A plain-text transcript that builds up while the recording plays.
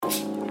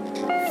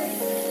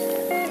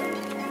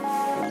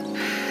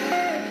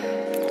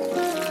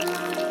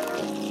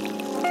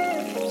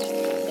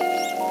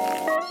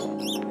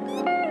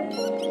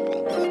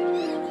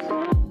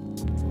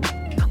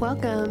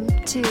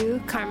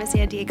to Karma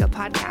San Diego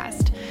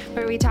podcast,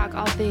 where we talk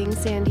all things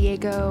San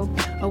Diego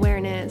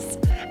awareness,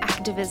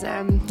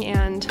 activism,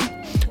 and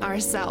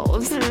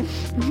ourselves.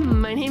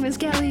 My name is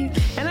Kelly.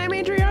 And I'm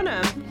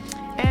Adriana.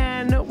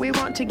 And we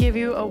want to give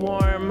you a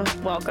warm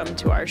welcome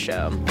to our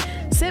show.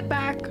 Sit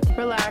back,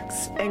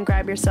 relax, and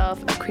grab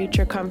yourself a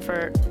creature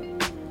comfort,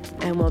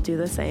 and we'll do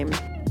the same.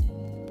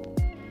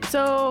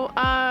 So,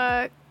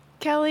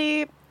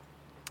 Kelly,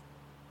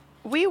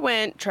 we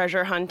went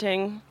treasure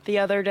hunting the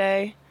other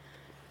day,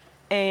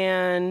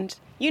 and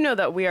you know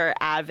that we are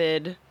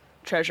avid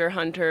treasure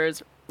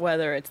hunters,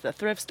 whether it's the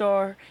thrift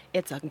store,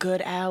 it's a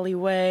good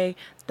alleyway,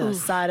 the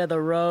side of the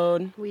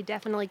road. We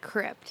definitely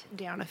crept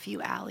down a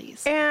few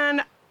alleys.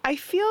 And I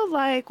feel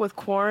like with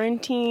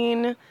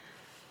quarantine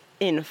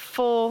in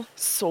full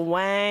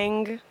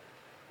swang,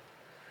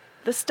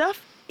 the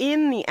stuff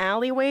in the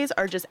alleyways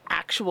are just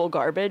actual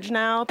garbage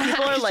now.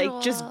 People are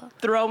like just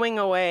throwing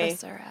away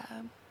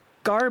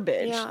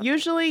garbage. Yeah.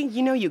 Usually,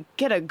 you know, you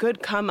get a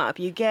good come up.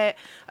 You get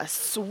a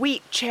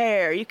sweet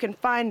chair. You can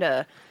find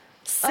a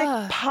sick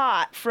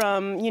pot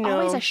from, you know.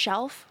 Always a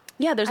shelf.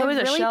 Yeah, there's always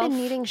a shelf. I've really been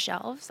needing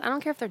shelves. I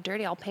don't care if they're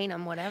dirty. I'll paint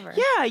them, whatever.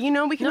 Yeah, you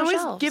know, we can always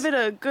shelves. give it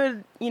a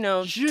good, you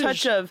know,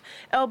 touch of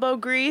elbow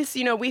grease.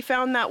 You know, we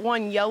found that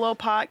one yellow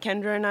pot.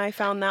 Kendra and I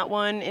found that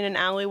one in an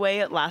alleyway.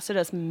 It lasted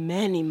us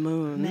many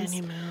moons.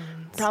 Many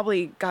moons.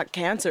 Probably got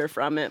cancer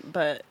from it,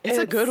 but it's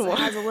a good one. It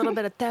has a little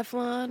bit of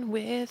Teflon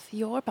with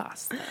your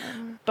pasta.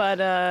 But,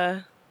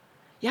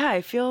 yeah,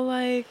 I feel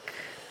like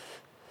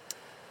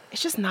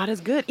it's just not as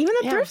good. Even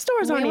the thrift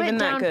stores aren't even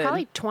that good. We went down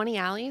probably 20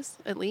 alleys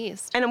at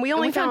least. And we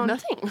only found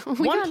nothing.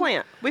 One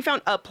plant. We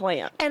found a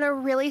plant. And a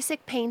really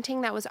sick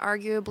painting that was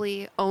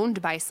arguably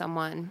owned by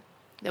someone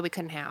that we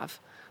couldn't have.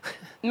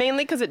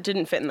 Mainly because it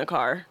didn't fit in the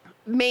car.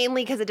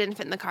 Mainly because it didn't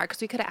fit in the car,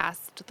 because we could have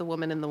asked the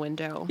woman in the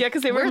window. Yeah,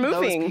 because they were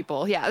moving. Those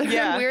people. Yeah,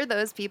 Yeah. we're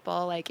those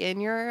people, like in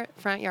your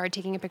front yard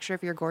taking a picture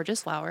of your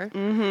gorgeous flower,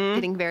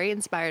 getting very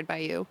inspired by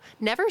you,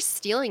 never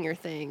stealing your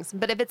things.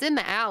 But if it's in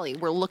the alley,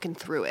 we're looking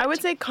through it. I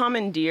would say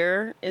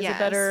commandeer is a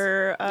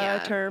better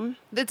term.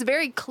 It's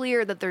very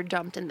clear that they're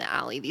dumped in the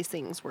alley. These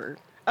things were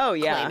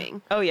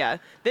claiming. Oh, yeah.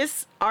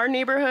 Our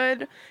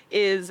neighborhood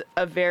is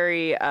a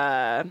very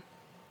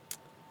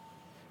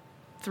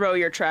throw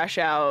your trash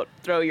out,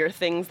 throw your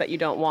things that you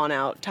don't want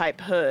out type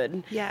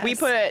hood. Yes. We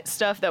put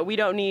stuff that we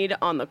don't need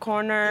on the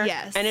corner.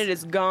 Yes. And it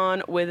is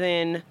gone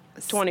within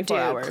 24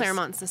 hours.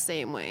 Claremont's the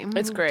same way.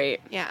 It's great.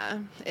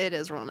 Yeah, it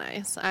is real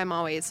nice. I'm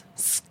always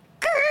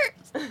skirt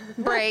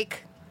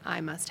break.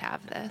 I must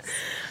have this.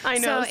 I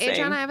know. So,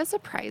 Adriana, I have a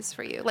surprise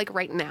for you. Like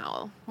right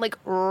now.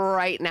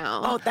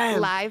 Oh,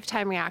 damn. Live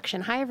time reaction.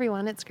 Hi,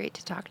 everyone. It's great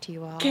to talk to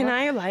you all. Can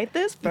I light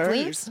this first?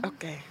 Please.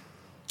 Okay.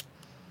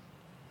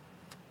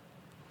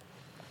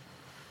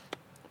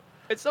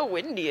 It's so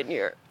windy in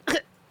here.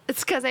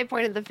 It's because I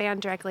pointed the fan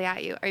directly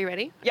at you. Are you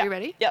ready? Yep. Are you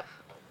ready? Yep.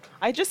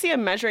 I just see a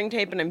measuring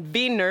tape and I'm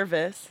being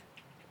nervous.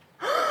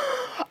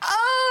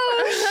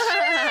 Oh,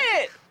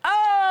 shit!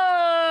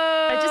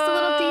 Oh! Just a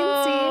little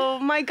teensy. Oh,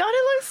 my God,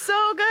 it looks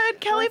so good.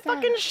 Kelly What's that?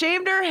 fucking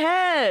shaved her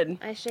head.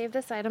 I shaved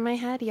the side of my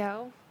head,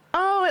 yo.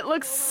 Oh, it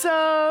looks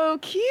so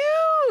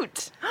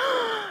cute.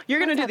 You're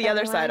going to do up, the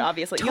other everyone? side,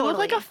 obviously. You look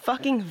like Totally. a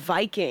fucking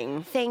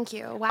Viking. Thank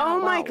you. Wow.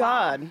 Oh, my wow.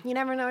 God. You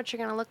never know what you're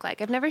going to look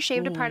like. I've never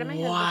shaved a part of my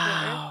head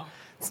Wow. before.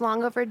 It's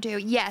long overdue.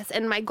 Yes,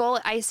 and my goal,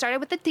 I started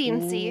with the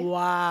teensy.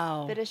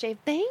 Wow. Bit of shave.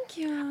 Thank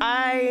you.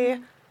 I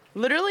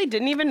literally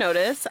didn't even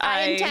notice.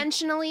 I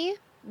intentionally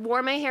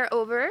wore my hair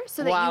over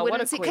so that you Wow, what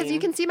wouldn't a see, because you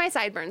queen. can see my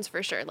sideburns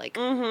for sure. Like,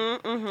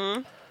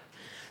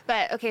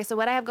 But okay, so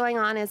what I have going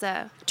on is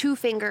a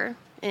 2-finger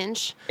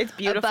inch. It's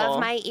beautiful. Above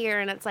my ear,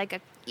 and it's like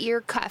a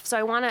ear cuff. So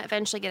I want to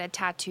eventually get a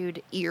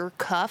tattooed ear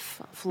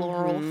cuff,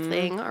 floral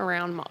thing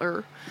around my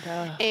ear,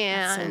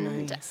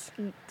 and that's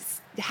so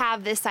nice.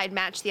 have this side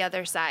match the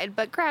other side.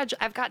 But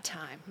I've got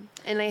time,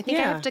 and I think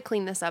I Yeah. have to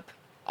clean this up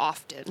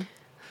often.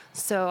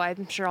 So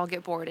I'm sure I'll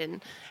get bored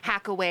and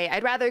hack away.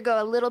 I'd rather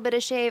go a little bit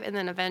of shave, and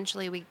then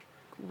eventually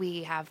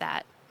we have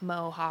that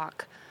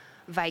mohawk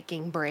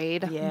Viking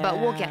braid. But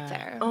we'll get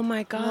there. Oh my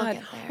We'll God.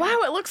 get there.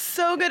 Wow, it looks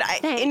so good.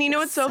 And you know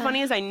what's so Thanks.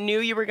 funny is I knew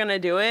you were going to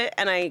do it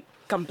and I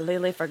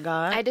completely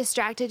forgot. I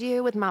distracted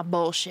you with my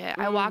bullshit.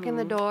 I walk in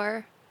the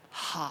door,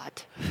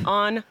 hot.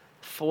 On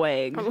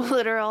fueg.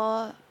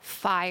 Literal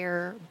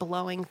fire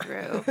blowing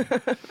through.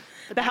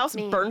 The house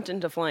me. burnt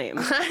into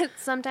flames.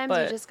 Sometimes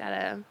But- you just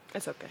gotta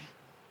It's okay.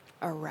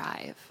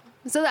 arrive.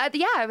 So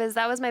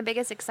that was my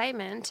biggest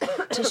excitement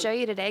to show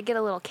you today. Get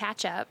a little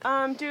catch up.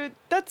 Dude,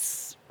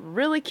 that's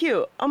really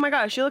cute. Oh my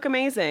gosh, you look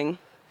amazing.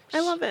 I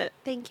love it.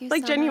 Thank you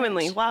Like so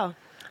genuinely, much. wow.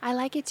 I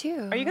like it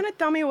too. Are you going to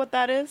tell me what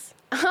that is?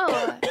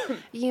 Oh,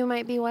 you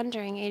might be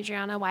wondering,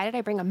 Adriana, why did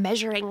I bring a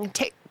measuring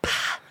tape?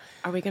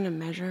 Are we going to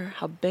measure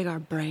how big our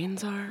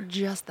brains are?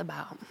 Just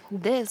about.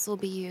 This will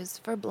be used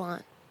for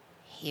blunt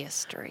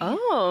history.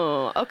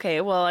 Oh,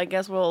 okay. Well, I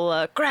guess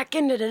we'll crack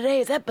into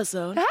today's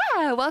episode.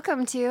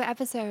 Welcome to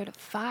episode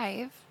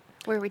 5,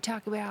 where we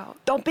talk about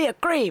Don't be a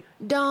creep.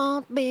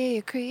 don't be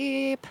a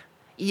creep,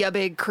 you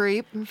big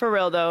creep. For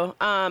real, though.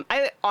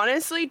 I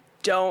honestly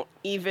don't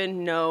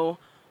even know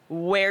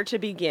where to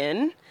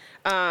begin.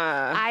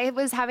 I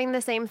was having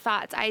the same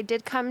thoughts. I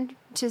did come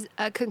to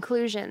a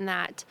conclusion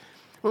that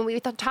when we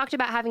talked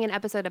about having an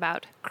episode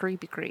about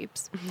creepy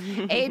creeps,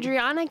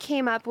 Adriana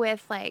came up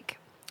with like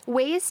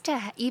ways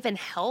to even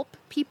help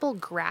people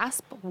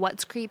grasp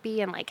what's creepy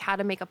and like how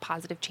to make a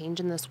positive change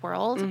in this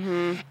world.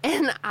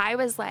 And I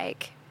was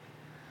like,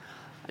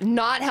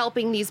 not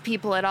helping these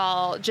people at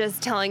all,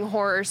 just telling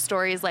horror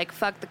stories like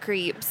fuck the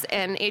creeps.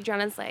 And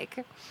Adriana's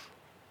like,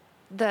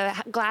 the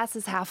glass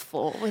is half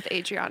full with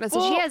Adriana.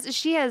 So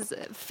she has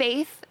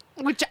faith,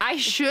 which I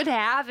should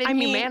have in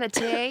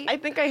humanity. I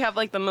think I have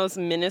like the most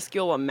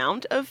minuscule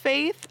amount of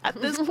faith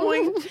at this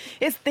point.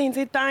 It's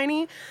teensy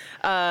tiny.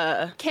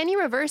 Can you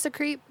reverse a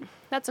creep?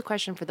 That's a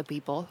question for the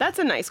people. That's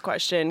a nice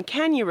question.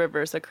 Can you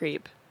reverse a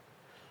creep?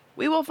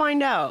 We will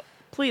find out.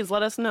 Please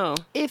let us know.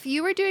 If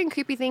you were doing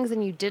creepy things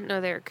and you didn't know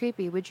they were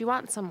creepy, would you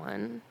want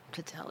someone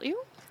to tell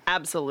you?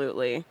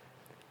 Absolutely.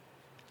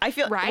 I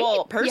feel, right?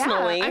 well,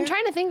 personally. Yeah. I'm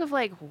trying to think of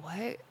like,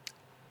 what?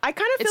 I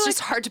kind of feel it's like just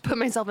hard to put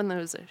myself in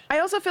those. I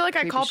also feel like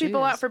I call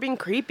people shoes. out for being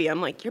creepy. I'm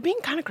like, you're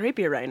being kind of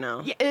creepy right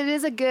now. Yeah, it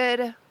is a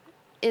good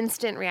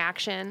instant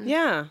reaction.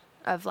 Yeah.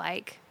 Of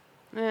like,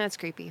 it's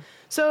creepy.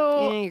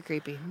 So. Yeah, you're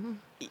creepy.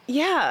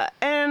 Yeah.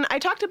 And I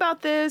talked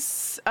about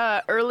this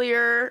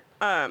earlier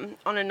on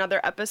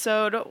another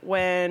episode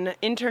when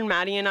intern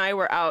Maddie and I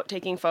were out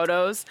taking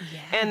photos.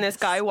 Yes. And this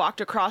guy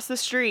walked across the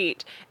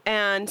street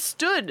and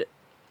stood,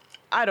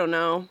 I don't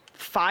know,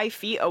 5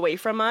 feet away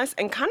from us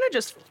and kind of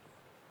just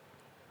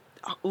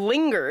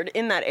lingered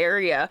in that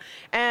area.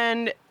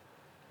 And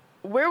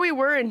where we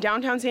were in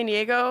downtown San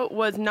Diego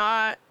was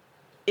not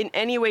in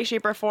any way,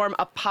 shape, or form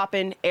a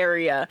poppin'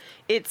 area.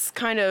 It's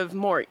kind of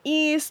more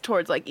east,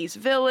 towards like East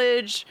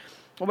Village,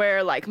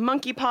 where like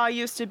Monkey Paw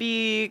used to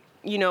be,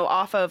 you know,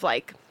 off of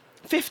like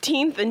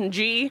 15th and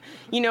G.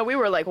 You know, we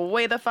were like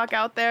way the fuck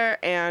out there,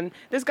 and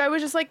this guy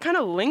was just like kind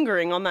of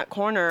lingering on that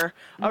corner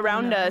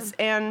around us.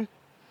 And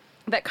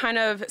that kind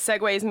of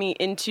segues me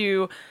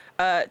into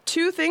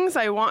 2 things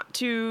I want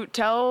to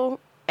tell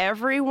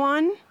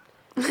everyone.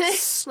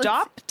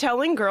 Stop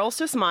telling girls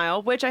to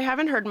smile, which I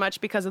haven't heard much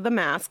because of the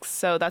masks,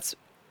 so that's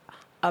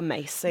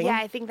amazing. Yeah,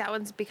 I think that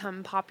one's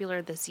become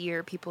popular this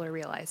year. People are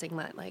realizing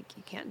that, like,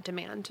 you can't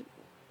demand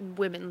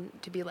women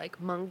to be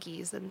like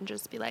monkeys and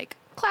just be like,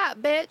 clap,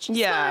 bitch,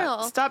 yeah,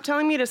 smile. Stop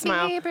telling me to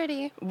smile. Be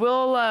pretty.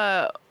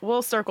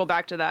 We'll circle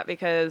back to that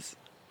because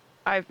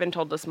I've been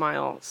told to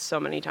smile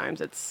so many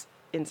times. It's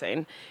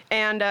insane.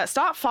 And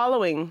stop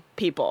following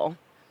people.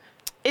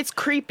 It's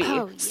creepy.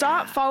 Oh, yeah.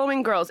 Stop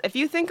following girls. If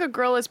you think a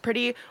girl is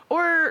pretty,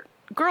 or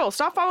girls,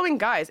 stop following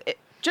guys.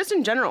 Just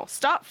in general,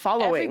 stop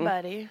following.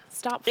 Everybody,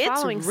 stop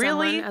following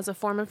someone as a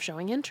form of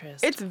showing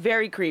interest. It's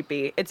very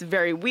creepy. It's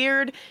very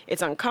weird.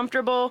 It's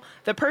uncomfortable.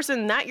 The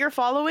person that you're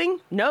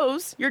following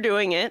knows you're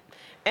doing it,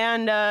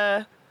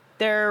 and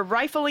they're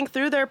rifling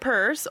through their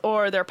purse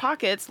or their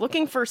pockets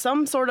looking for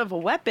some sort of a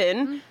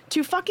weapon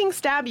to fucking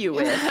stab you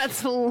with.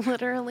 That's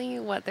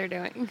literally what they're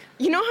doing.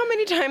 You know how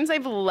many times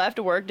I've left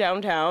work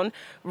downtown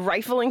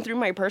rifling through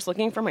my purse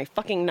looking for my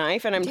fucking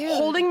knife, and I'm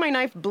holding my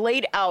knife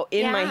blade out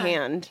in my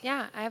hand.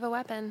 Yeah, I have a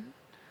weapon.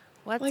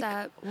 What's like,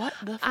 up? What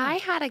the fuck? I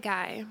had a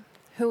guy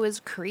who was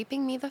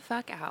creeping me the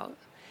fuck out.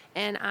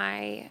 And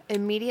I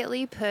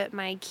immediately put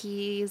my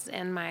keys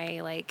and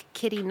my, like,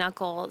 kitty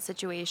knuckle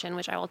situation,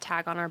 which I will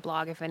tag on our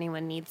blog if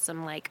anyone needs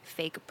some, like,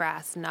 fake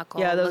brass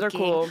knuckle. Yeah, those are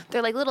cool.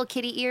 They're like little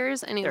kitty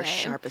ears. Anyway, they're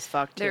sharp as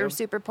fuck, too. They're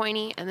super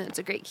pointy, and it's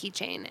a great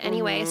keychain.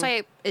 Anyway, so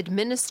I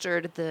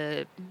administered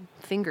the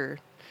finger.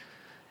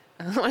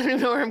 I don't even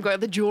know where I'm going.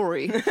 The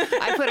jewelry.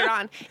 I put it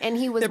on, and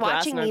he was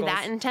watching me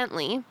that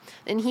intently,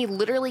 and he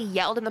literally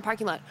yelled in the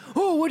parking lot,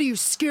 "Oh, what are you,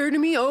 scared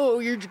of me? Oh,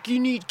 you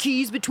need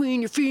keys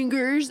between your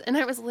fingers." And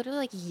I was literally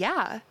like,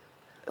 "Yeah."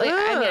 Like,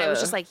 I mean, I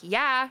was just like,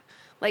 "Yeah."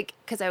 Like,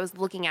 because I was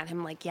looking at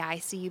him like, "Yeah, I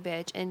see you,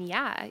 bitch." And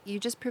yeah, you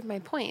just proved my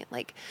point.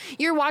 Like,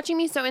 you're watching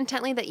me so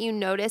intently that you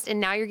noticed,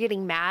 and now you're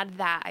getting mad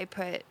that I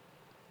put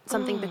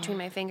something between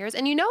my fingers.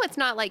 And you know it's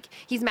not like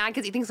he's mad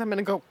because he thinks I'm going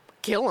to go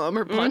kill him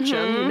or punch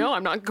him. You know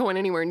I'm not going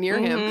anywhere near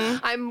him.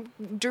 I'm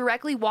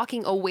directly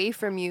walking away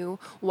from you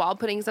while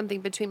putting something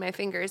between my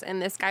fingers,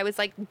 and this guy was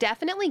like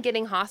definitely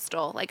getting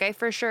hostile. Like, I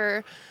for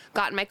sure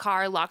got in my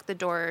car, locked the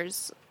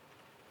doors,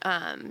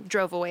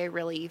 drove away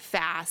really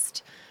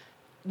fast,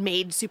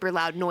 made super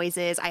loud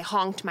noises. I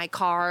honked my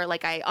car,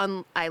 like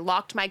I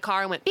locked my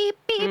car and went beep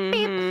beep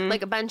beep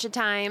like a bunch of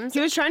times. He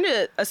was trying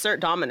to assert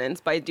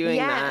dominance by doing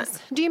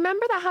that. Do you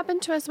remember that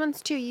happened to us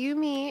once too? You,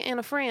 me, and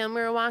a friend.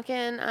 We were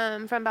walking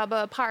from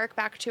Balboa Park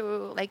back to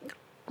like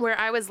where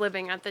I was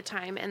living at the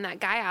time, and that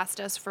guy asked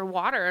us for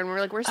water, and we're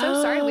like, "We're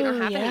so sorry, we don't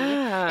have any."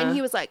 And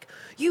he was like,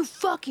 "You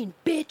fucking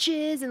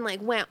bitches," and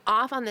like went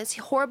off on this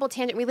horrible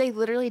tangent. We like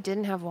literally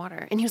didn't have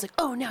water, and he was like,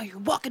 "Oh, now you're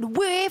walking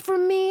away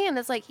from me," and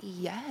it's like,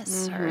 "Yes,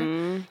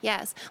 sir,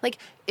 yes." Like,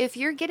 if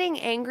you're getting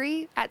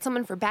angry at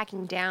someone for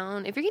backing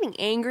down, if you're getting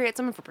angry at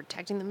someone for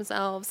protecting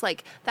themselves,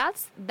 like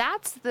that's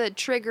the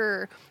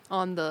trigger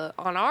on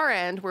our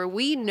end where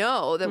we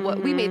know that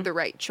what we made the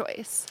right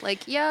choice.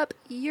 Like, yep,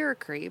 you're a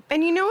creep.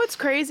 And you know what's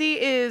crazy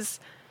crazy is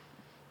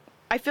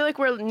I feel like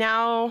we're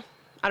now,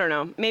 I don't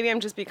know, maybe I'm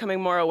just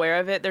becoming more aware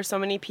of it. There's so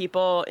many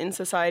people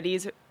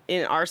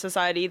in our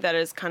society that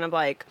is kind of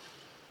like,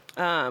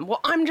 well,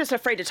 I'm just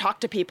afraid to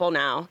talk to people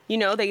now. You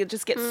know, they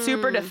just get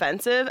super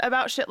defensive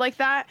about shit like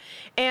that.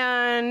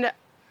 And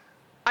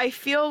I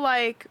feel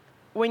like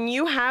when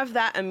you have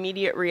that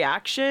immediate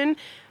reaction,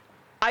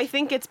 I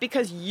think it's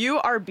because you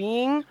are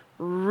being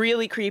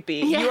really creepy.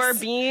 Yes. You are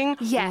being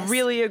Yes.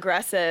 really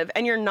aggressive,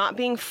 and you're not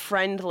being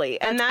friendly.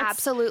 And that's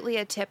absolutely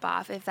a tip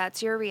off. If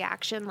that's your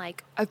reaction,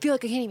 like, I feel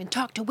like I can't even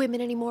talk to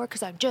women anymore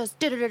because I'm just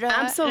da-da-da-da.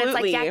 Absolutely. And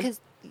it's like, yeah,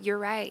 because you're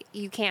right.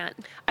 You can't.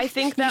 I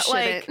think that,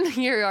 like,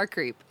 you're a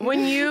creep.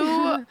 when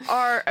you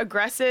are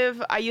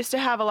aggressive, I used to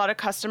have a lot of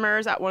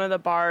customers at one of the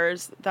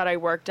bars that I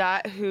worked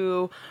at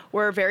who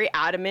were very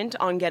adamant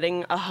on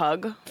getting a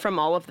hug from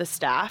all of the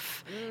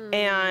staff.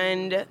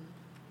 And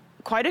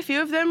quite a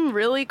few of them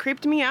really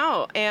creeped me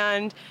out.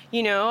 And,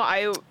 you know,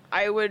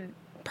 I would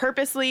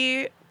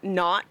purposely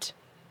not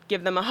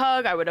give them a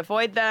hug. I would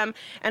avoid them.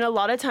 And a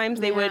lot of times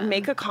they would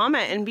make a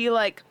comment and be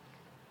like,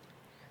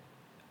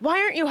 why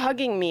aren't you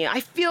hugging me? I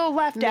feel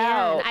left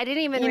out. I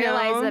didn't even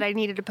realize that I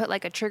needed to put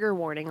like a trigger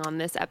warning on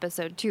this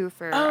episode too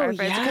for our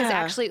friends. Because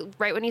actually,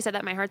 right when you said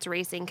that, my heart's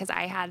racing because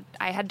I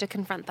had to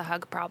confront the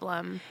hug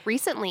problem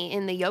recently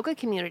in the yoga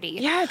community.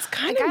 Yeah, it's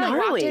kind of gnarly.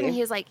 gnarly. Walked in and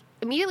he was like,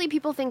 immediately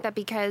people think that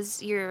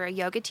because you're a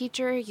yoga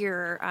teacher,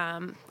 you're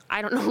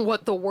I don't know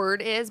what the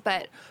word is,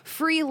 but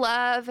free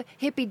love,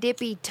 hippy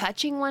dippy,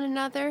 touching one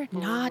another.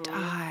 Not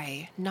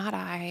I.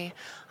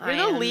 You're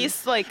the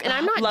least like, and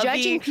I'm not lovey,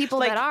 judging people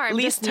like, that are. I'm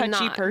least just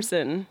touchy not.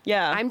 person.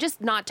 Yeah, I'm just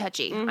not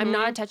touchy. I'm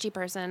not a touchy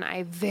person.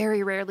 I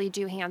very rarely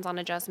do hands-on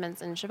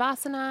adjustments in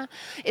Shavasana.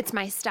 It's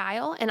my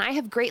style, and I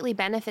have greatly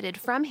benefited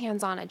from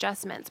hands-on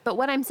adjustments. But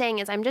what I'm saying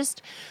is I'm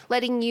just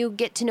letting you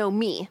get to know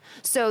me.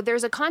 So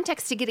there's a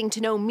context to getting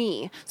to know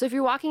me. So if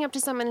you're walking up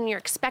to someone and you're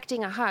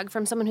expecting a hug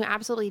from someone who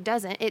absolutely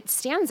doesn't, it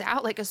stands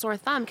out like a sore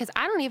thumb because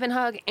I don't even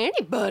hug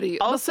anybody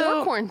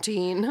before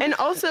quarantine. And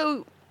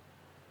also,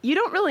 you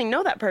don't really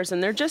know that person.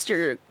 They're just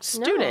your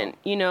student,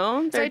 you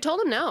know? So I told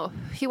him no.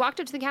 He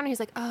walked up to the counter. He's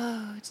like,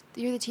 oh,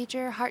 you're the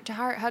teacher? Heart to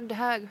heart, hug to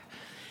hug.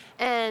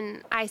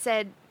 And I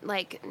said,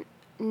 like,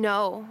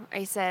 no.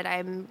 I said,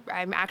 I'm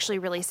actually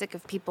really sick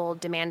of people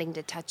demanding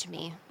to touch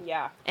me.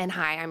 Yeah. And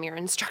hi, I'm your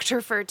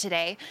instructor for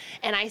today.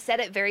 And I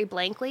said it very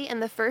blankly.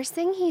 And the first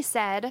thing he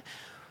said,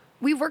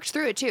 we worked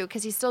through it too,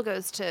 because he still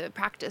goes to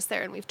practice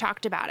there, and we've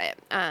talked about it.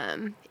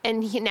 And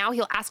now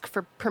he'll ask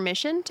for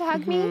permission to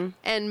hug me,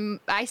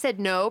 and I said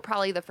no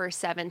probably the first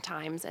 7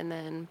 times, and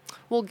then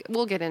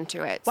we'll get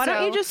into it. Why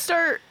don't you just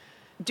start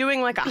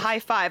doing like a high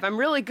five? I'm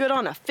really good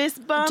on a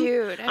fist bump.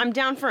 Dude. I'm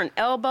down for an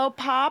elbow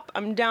pop.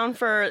 I'm down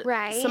for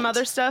some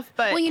other stuff.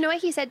 But well, you know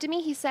what he said to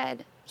me? He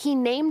said he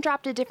name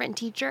dropped a different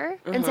teacher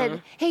and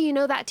said, hey, you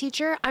know that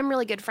teacher? I'm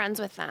really good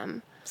friends with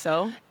them.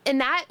 So?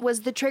 And that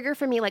was the trigger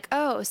for me, like,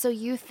 oh, so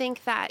you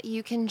think that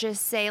you can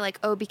just say, like,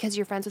 oh, because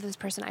you're friends with this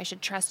person, I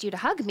should trust you to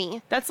hug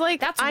me. That's like,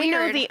 that's I weird.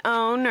 know the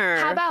owner.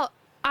 How about,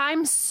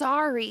 I'm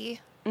sorry,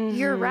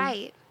 you're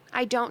right,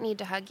 I don't need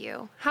to hug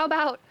you. How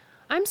about,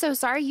 I'm so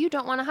sorry, you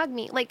don't want to hug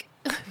me. Like,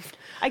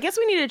 I guess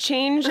we need to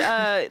change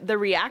the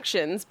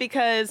reactions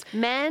because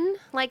men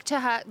like to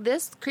hug.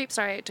 This creep,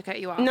 sorry to cut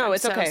you off. No,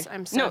 it's okay.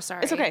 I'm so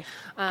sorry. It's okay.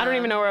 I don't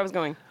even know where I was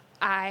going.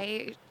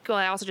 I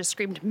also just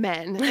screamed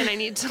men, and I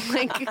need to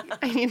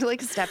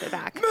step it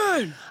back.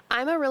 Men!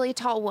 I'm a really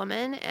tall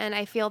woman, and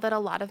I feel that a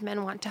lot of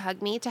men want to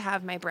hug me to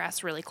have my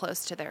breasts really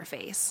close to their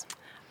face.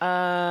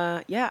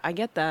 Yeah, I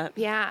get that.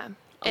 Yeah.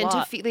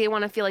 And they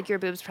want to feel like your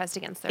boobs pressed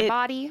against their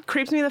body.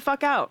 Creeps me the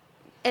fuck out.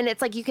 And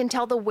it's like you can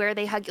tell where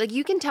they hug. Like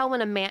you can tell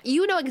when a man,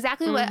 you know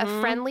exactly what a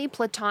friendly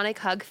platonic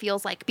hug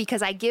feels like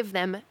because I give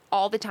them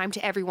all the time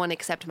to everyone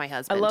except my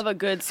husband. I love a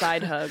good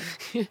side hug.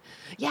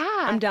 Yeah.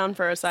 I'm down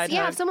for a side hug.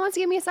 Yeah, if someone wants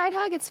to give me a side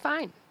hug, it's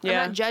fine.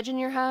 Yeah. I'm not judging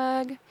your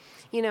hug.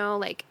 You know,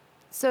 like,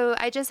 so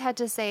I just had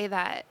to say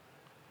that.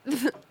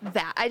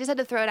 I just had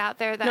to throw it out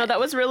there. No, that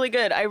was really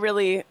good. I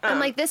really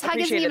I'm like, this hug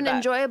isn't even that.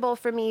 enjoyable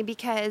for me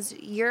because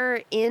you're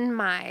in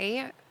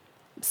my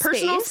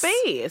personal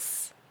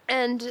space.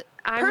 And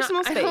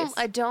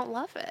I don't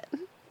love it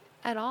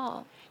at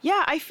all.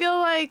 Yeah, I feel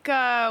like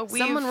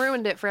someone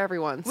ruined it for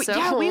everyone. So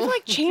yeah, we've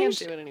like changed.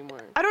 Can't do it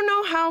anymore. I don't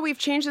know how we've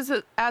changed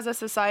as a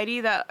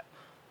society that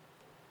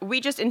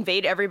we just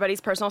invade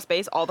everybody's personal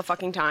space all the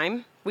fucking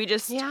time. We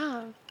just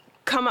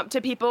come up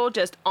to people,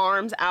 just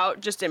arms out,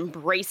 just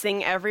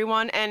embracing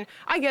everyone. And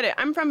I get it.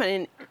 I'm from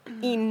an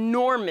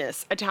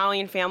enormous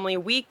Italian family.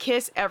 We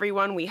kiss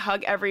everyone. We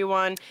hug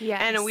everyone. Yes.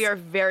 And we are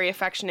very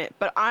affectionate.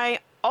 But I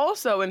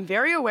also am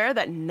very aware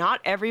that not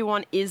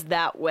everyone is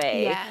that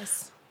way.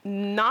 Yes.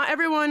 Not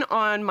everyone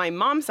on my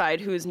mom's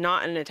side who's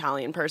not an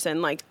Italian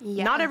person, like,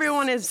 not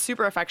everyone is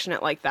super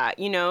affectionate like that,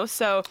 you know?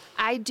 So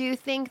I do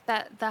think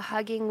that the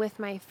hugging with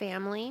my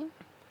family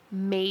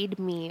made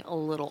me a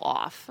little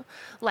off.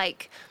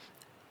 Like,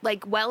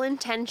 like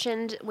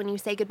well-intentioned. When you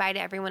say goodbye to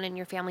everyone in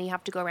your family, you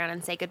have to go around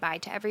and say goodbye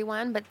to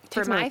everyone. But for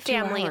Takes me my like 2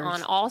 family, hours.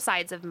 on all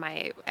sides of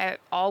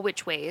all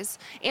which ways,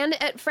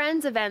 and at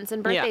friends' events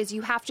and birthdays,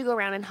 you have to go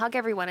around and hug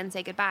everyone and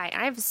say goodbye.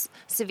 I have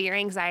severe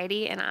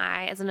anxiety, and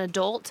as an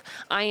adult,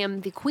 I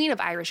am the queen of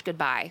Irish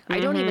goodbye. I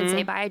don't even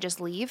say bye, I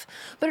just leave.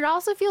 But it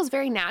also feels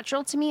very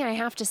natural to me, I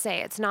have to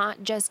say. It's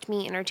not just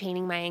me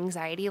entertaining my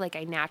anxiety. Like,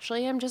 I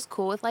naturally am just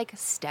cool with, like,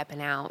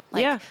 stepping out.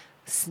 Like,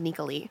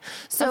 sneakily.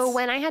 So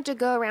when I had to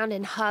go around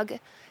and hug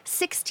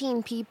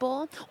 16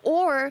 people,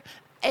 or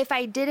if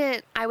I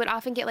didn't, I would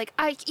often get like,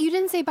 you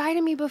didn't say bye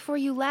to me before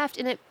you left.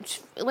 And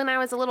when I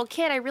was a little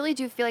kid, I really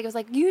do feel like I was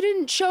like, you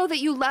didn't show that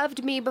you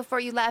loved me before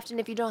you left. And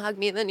if you don't hug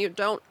me, then you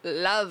don't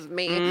love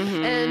me.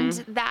 And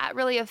that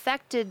really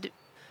affected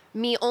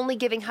me only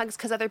giving hugs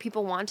because other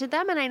people wanted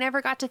them, and I never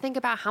got to think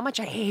about how much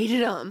I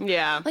hated them.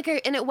 Yeah. Like,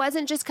 and it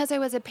wasn't just because I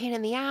was a pain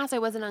in the ass. I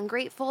wasn't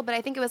ungrateful, but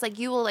I think it was like,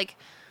 you will like,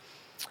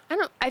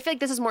 I feel like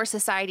this is more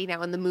society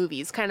now in the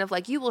movies, kind of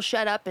like, you will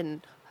shut up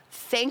and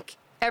thank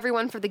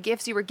everyone for the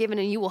gifts you were given,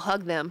 and you will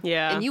hug them.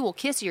 Yeah. And you will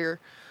kiss your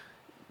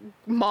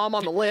mom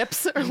on the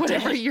lips or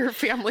whatever your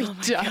family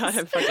does. God,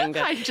 I'm fucking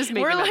dead. I'm just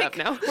making that up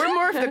now. We're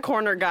more of the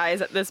corner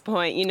guys at this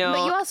point, you know.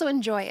 But you also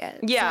enjoy it.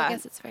 Yeah. So I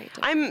guess it's very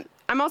different.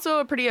 I'm also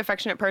a pretty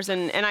affectionate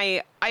person, and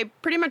I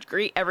pretty much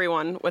greet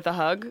everyone with a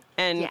hug,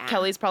 and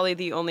Kelly's probably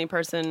the only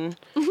person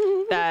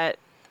that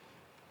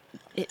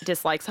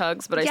dislikes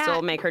hugs, but I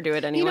still make her do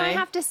it anyway. You know, I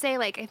have to say,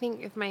 like, I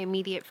think if my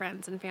immediate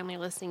friends and family are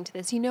listening to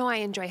this, you know, I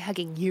enjoy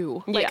hugging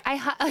you. Like,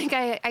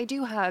 I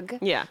do hug.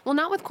 Yeah. Well,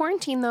 not with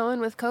quarantine though,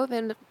 and with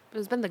COVID,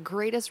 it's been the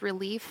greatest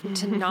relief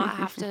to not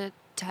have to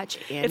touch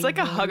anyone. It's like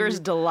a hugger's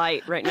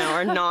delight right now,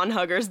 or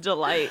non-hugger's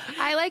delight.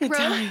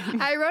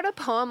 I wrote a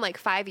poem like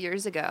 5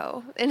 years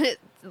ago, and it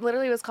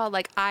literally was called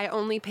like, I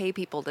only pay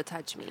people to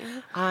touch me.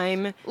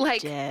 I'm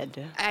like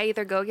dead. I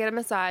either go get a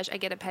massage, I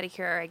get a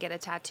pedicure, or I get a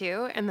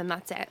tattoo, and then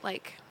that's it.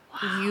 Like,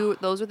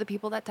 those are the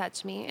people that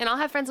touch me. And I'll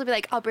have friends who'll be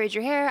like, I'll braid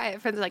your hair. I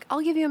have friends who are like,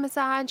 I'll give you a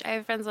massage. I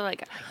have friends who are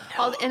like,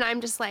 and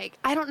I'm just like,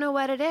 I don't know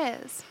what it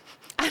is.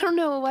 I don't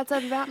know what's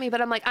up about me,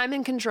 but I'm like, I'm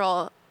in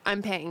control.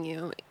 I'm paying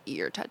you.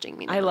 You're touching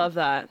me now. I love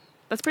that.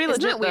 That's pretty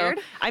Isn't legit, that weird?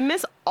 though. I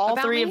miss all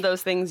About three me? of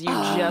those things you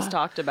just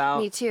talked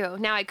about. Me too.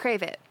 Now I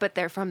crave it, but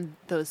they're from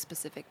those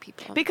specific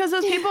people. Because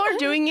those people are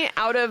doing it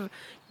out of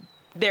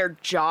their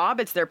job.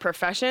 It's their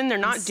profession. They're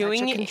not such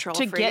doing a it control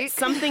to freak. get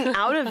something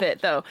out of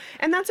it, though.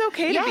 And that's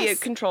okay to be a Yes.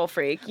 control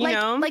freak, you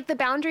know? Like the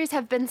boundaries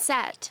have been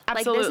set. Like,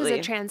 this is Absolutely.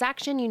 a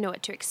transaction. You know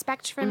what to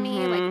expect from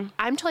me. Like,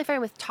 I'm totally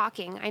fine with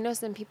talking. I know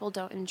some people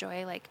don't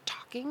enjoy, like,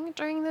 talking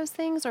during those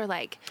things, or,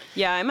 like...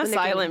 Yeah, I'm a when they're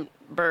getting- silent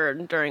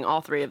bird during all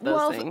three of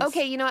those things.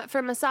 Okay, you know what?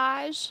 For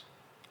massage,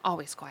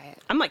 always quiet.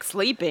 I'm like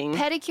sleeping.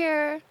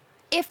 Pedicure,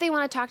 if they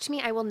want to talk to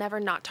me, I will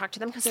never not talk to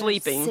them because they're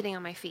Sleeping. sitting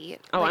on my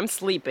feet. Oh, Like, I'm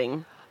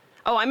sleeping.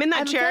 Oh, I'm in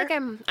that I feel chair. like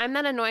I'm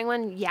that annoying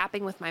one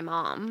yapping with my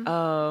mom.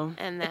 Oh,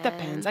 And it then-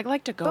 depends. I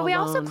like to go But we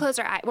also alone. close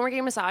our eyes. When we're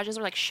getting massages,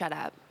 we're like, shut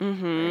up.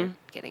 Mm-hmm.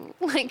 Getting,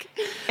 like...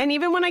 And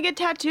even when I get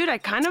tattooed, I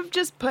kind of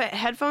just put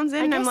headphones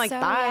in and I'm guess like, so,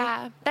 bye.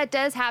 Yeah. That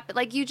does happen.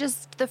 Like, you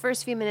just, the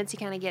first few minutes, you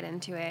kind of get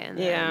into it. And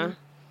Yeah. then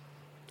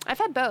I've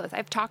had both.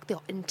 I've talked the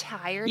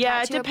entire Yeah,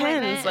 it tattoo depends,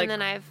 appointment, like- and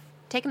then I've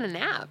taken a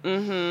nap.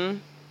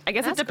 I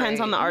guess That's it depends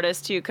on the great.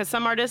 artist too, because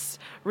some artists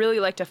really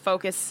like to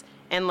focus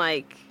and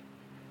like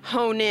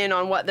hone in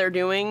on what they're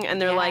doing,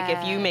 and they're like,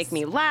 if you make Yes.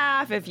 me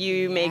laugh, if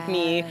you make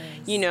me,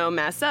 you know,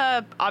 mess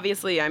up,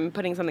 obviously I'm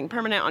putting something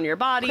permanent on your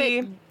body.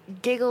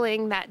 Quit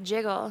giggling that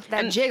jiggle.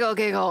 That jiggle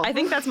giggle. I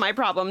think that's my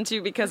problem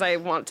too, because I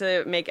want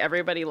to make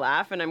everybody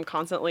laugh, and I'm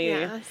constantly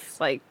Yes.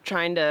 like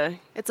trying to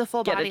it's a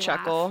full get body a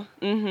chuckle.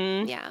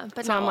 Mm-hmm. Yeah,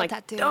 but So not I'm while like,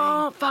 tattooing.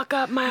 don't fuck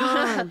up my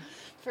arm.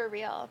 For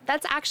real.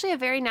 That's actually a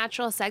very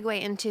natural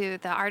segue into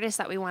the artist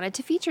that we wanted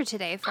to feature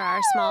today for our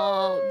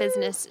small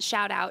business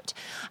shout out.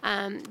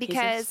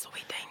 Because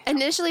sweet thing.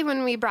 initially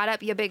when we brought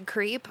up You Big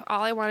Creep,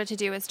 all I wanted to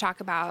do was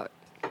talk about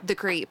the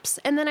creeps.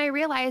 And then I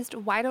realized,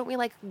 why don't we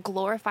like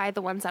glorify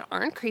the ones that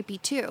aren't creepy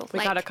too? We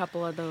like, got a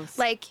couple of those.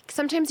 Like,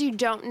 sometimes you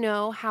don't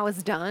know how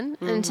it's done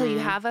until you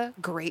have a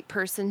great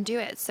person do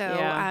it. So,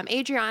 Yeah.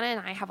 Adriana and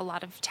I have a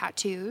lot of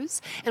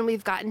tattoos, and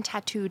we've gotten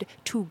tattooed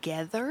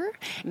together.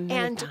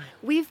 And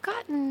we've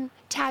gotten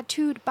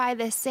tattooed by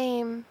the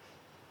same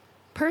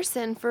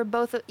person for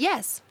both of...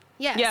 Yes.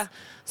 Yeah.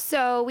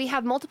 So, we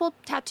have multiple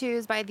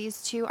tattoos by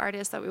these two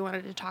artists that we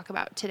wanted to talk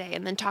about today,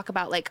 and then talk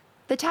about, like,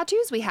 the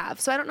tattoos we have.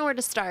 So, I don't know where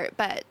to start,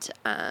 but...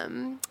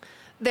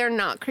 they're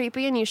not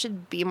creepy, and you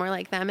should be more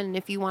like them. And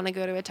if you want to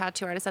go to a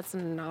tattoo artist that's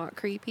not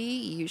creepy,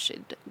 you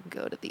should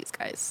go to these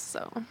guys.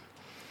 So,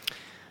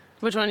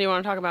 Which one do you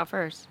want to talk about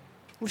first?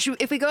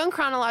 if we go in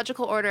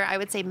chronological order, I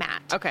would say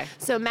Matt. Okay.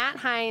 So Matt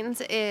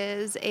Hines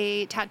is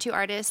a tattoo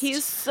artist.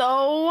 He's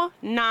so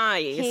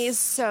nice. He's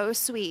so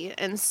sweet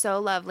and so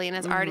lovely, and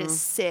his art is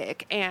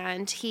sick.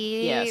 And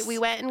Yes. we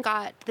went and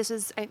got, this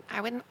was, I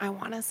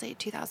want to say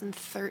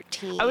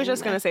 2013. I was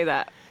just going to say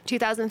that.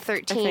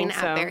 2013 I think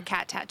at so. their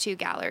Cat Tattoo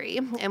Gallery,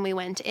 and we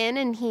went in,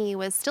 and he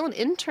was still an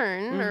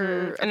intern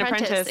or An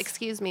apprentice.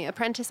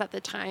 apprentice at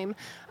the time.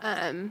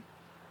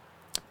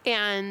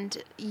 And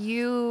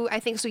I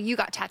think so you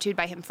got tattooed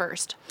by him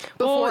first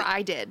before Well,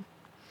 I did.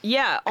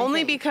 Yeah,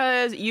 only think.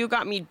 because you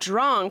got me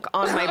drunk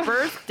on my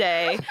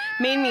birthday,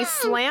 made me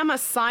slam a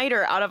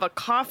cider out of a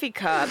coffee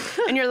cup,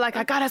 and you're like,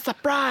 I got a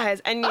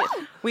surprise. And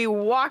we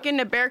walk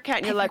into Bearcat,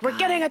 and you're like, we're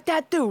getting a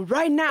tattoo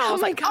right now. I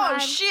was my like, God. oh,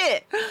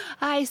 shit.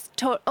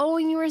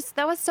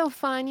 That was so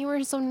fun. You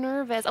were so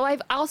nervous. Oh, I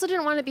also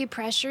didn't want to be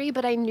pressury,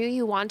 but I knew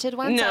you wanted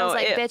one. So I No, was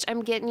like, it- bitch,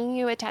 I'm getting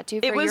you a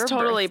tattoo for It was your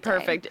totally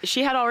birthday. perfect.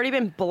 She had already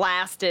been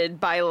blasted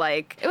by,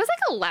 like, It was like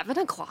 11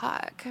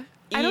 o'clock.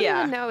 I don't Yeah.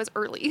 even know. It was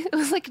early. It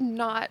was like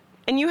not.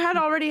 and you had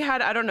already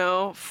had, I don't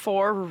know,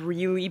 4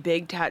 really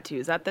big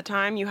tattoos. At the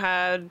time, you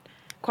had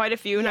quite a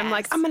few, and I'm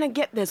like, Yes. I'm going to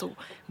get this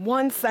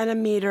 1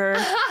 centimeter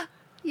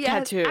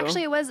Yes, tattoo.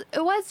 actually, it was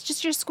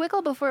just your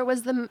squiggle before it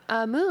was the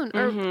moon,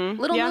 or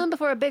little yeah. moon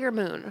before a bigger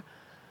moon.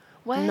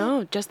 What?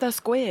 No, just a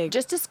squig.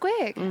 Just a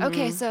squig.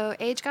 Okay, so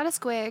Age got a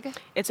squig.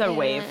 It's a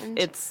wave. and-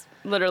 It's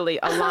literally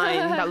a line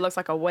that looks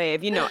like a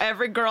wave. You know,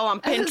 every girl on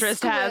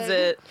Pinterest has squig.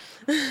 it.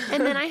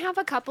 And then I have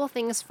a couple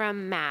things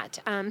from Matt.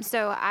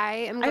 So I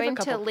am I have a going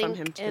to couple from him,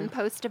 link too. and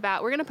post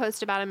about. We're going to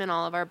post about him in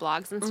all of our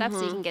blogs and stuff,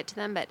 so you can get to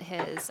them. But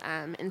his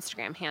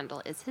Instagram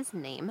handle is his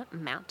name,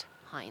 Matt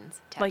Hines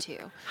Like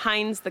Tattoo.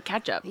 Heinz the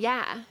ketchup.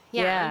 Yeah.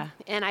 Yeah.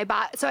 And I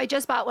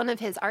just bought one of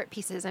his art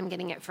pieces. I'm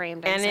getting it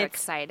framed. I'm And so it's-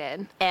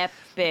 excited.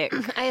 Epic.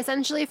 I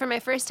essentially, for my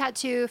first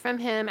tattoo from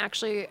him,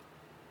 actually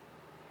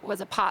was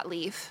a pot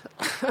leaf.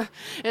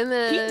 And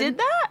then He did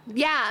that?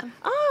 Yeah.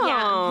 Oh,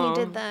 yeah. He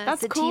did the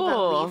that's sativa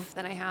cool. leaf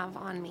that I have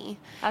on me.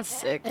 That's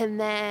sick. And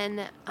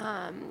then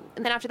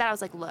after that, I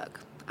was like,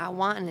 look, I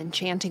want an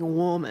enchanting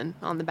woman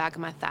on the back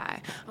of my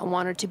thigh. I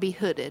want her to be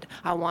hooded.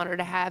 I want her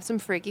to have some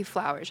freaky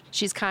flowers.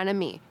 She's kind of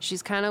me.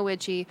 She's kind of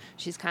witchy.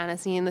 She's kind of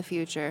seeing the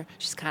future.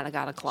 She's kind of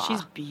got a claw.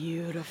 She's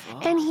beautiful.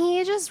 And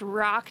he just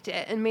rocked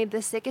it and made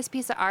the sickest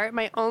piece of art.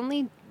 My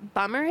only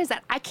bummer is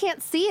that I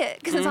can't see it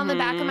because it's on the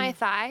back of my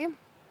thigh.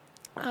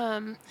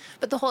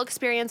 But the whole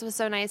experience was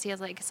so nice. He has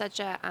like such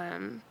a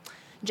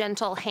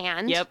gentle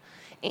hand. Yep.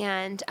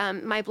 And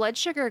my blood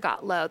sugar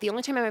got low. The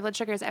only time my blood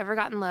sugar has ever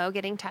gotten low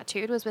getting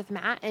tattooed was with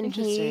Matt. And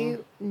he,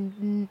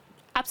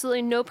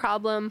 absolutely no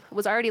problem,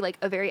 was already like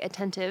a very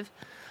attentive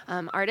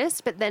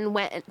artist, but then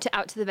went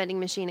out to the vending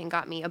machine and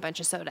got me a bunch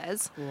of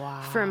sodas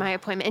for my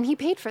appointment. And he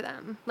paid for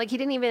them. Like he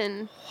didn't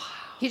even,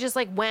 he just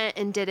like went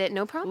and did it,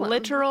 no problem.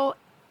 Literal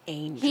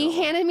angel.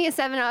 He handed me a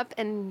 7-Up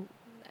and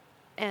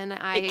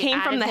I It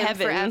came from added the him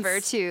heavens. forever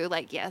to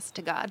like yes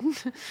to God.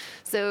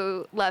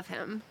 So love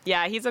him,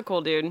 Yeah, he's a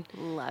cool dude.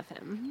 love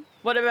him.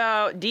 What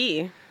about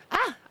D?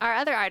 Our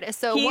other artist.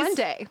 So He's one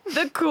day,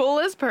 the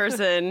coolest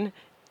person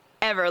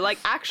ever. Like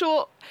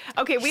actual.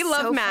 Okay, we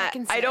love so Matt.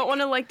 fucking I don't sick.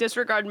 want to like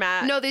disregard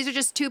Matt. no, these are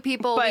just two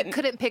people. But- We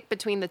couldn't pick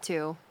between the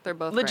two. They're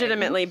both great.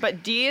 Legitimately,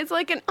 but D is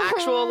like an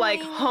actual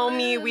like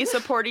homie. We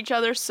support each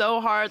other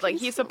so hard. Like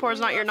he supports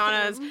Not Your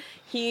Nanas.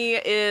 He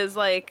is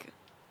like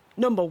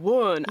number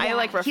one. I Yeah,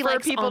 like he refer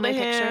likes people all to my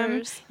him.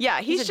 pictures.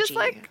 Yeah, he's a just G.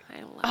 like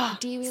I love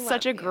D. We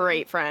such love a you.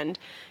 great friend.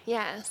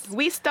 Yes.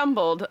 We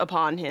stumbled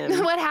upon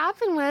him. What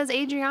happened was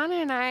Adriana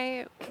and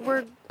I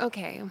were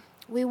okay.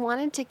 We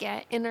wanted to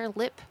get inner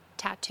lip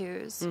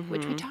tattoos,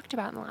 which we talked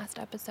about in the last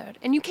episode,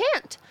 and you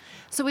can't.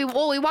 So we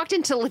walked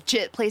into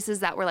legit places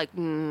that were like,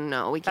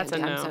 no, we can't.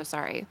 That's a I'm no. so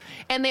sorry.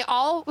 And they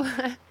all.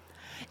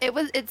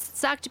 It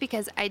sucked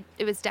because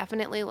it was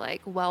definitely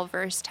like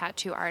well-versed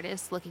tattoo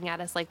artists looking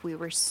at us like we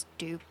were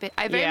stupid.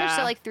 I very much Yeah.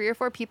 feel like 3 or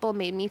 4 people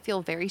made me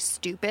feel very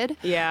stupid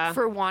Yeah.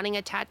 for wanting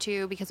a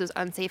tattoo because it was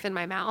unsafe in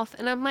my mouth.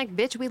 And I'm like,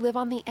 bitch, we live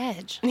on the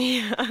edge.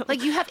 Yeah.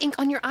 Like you have ink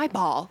on your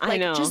eyeball. I Like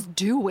know. just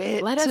do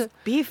it. Let us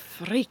be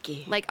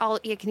freaky. Like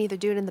I can either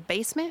do it in the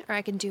basement or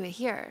I can do it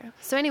here.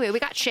 So anyway, we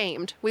got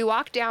shamed. We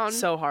walked down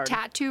So hard.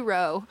 Tattoo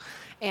Row,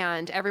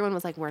 and everyone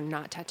was like, "We're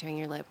not tattooing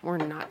your lip. We're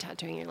not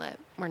tattooing your lip.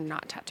 We're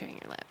not tattooing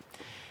your lip."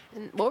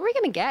 And what were we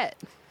gonna get?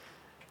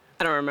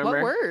 I don't remember.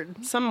 What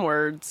word? Some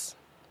words.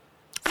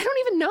 I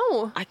don't even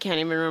know. I can't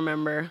even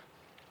remember.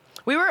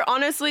 We were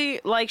honestly,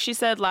 like she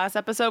said last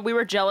episode, we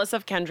were jealous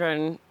of Kendra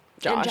and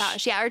Josh. And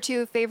Josh, yeah, our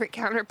 2 favorite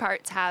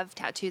counterparts have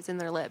tattoos in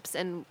their lips,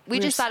 and we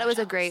We're just thought so it was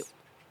a jealous.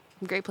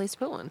 great place to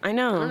put one. I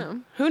know. I don't know.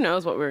 Who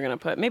knows what we were gonna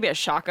put? Maybe a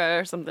shaka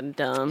or something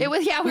dumb. It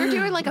was we were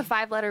doing like a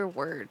 5-letter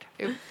word.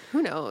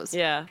 Who knows?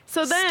 Yeah.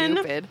 So then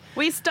Stupid.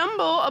 we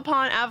stumble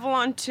upon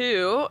Avalon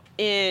 2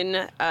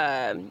 in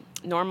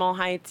Normal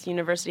Heights,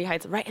 University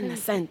Heights, right in the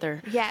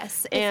center.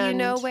 Yes, if you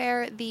know And-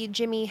 where the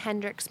Jimi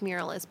Hendrix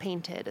mural is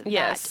painted,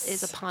 Yes. that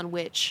is upon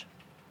which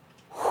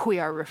we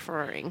are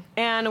referring.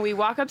 And we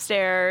walk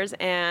upstairs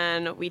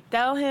and we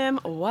tell him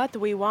what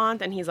we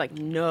want, and he's like,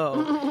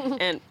 no.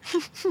 And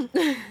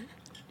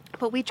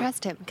But we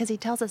trust him because he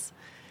tells us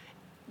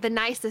the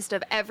nicest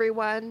of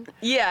everyone.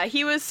 yeah,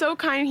 he was so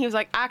kind. He was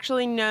like,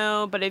 actually,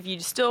 no, but if you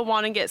still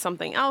want to get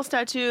something else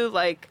tattooed,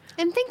 like,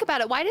 And think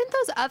about it. Why didn't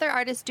those other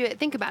artists do it?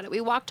 Think about it.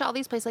 We walked to all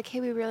these places like,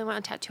 hey, we really want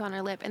a tattoo on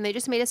our lip. And they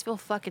just made us feel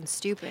fucking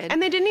stupid.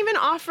 And they didn't even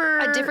offer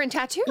a different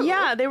tattoo.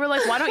 Yeah, they were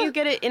like, why don't you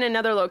get it in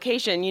another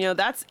location? You know,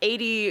 that's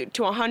 $80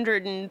 to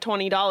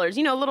 $120.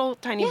 You know, a little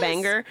tiny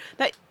banger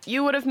that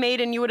you would have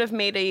made, and you would have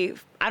made a,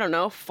 I don't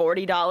know,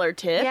 $40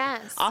 tip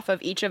off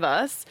of each of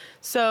us.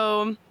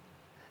 So,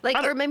 like,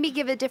 or maybe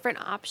give a different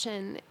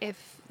option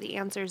if the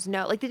answer is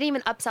no. Like, they didn't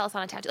even upsell us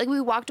on a tattoo. Like,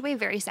 we walked away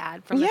very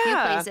sad from a few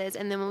places,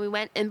 and then when we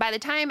went, and by the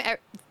time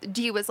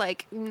D was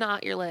like,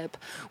 not your lip,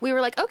 we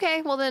were like,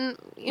 okay, well then,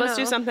 let's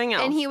do something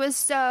else. And he was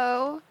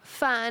so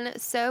fun,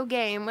 so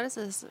game. What is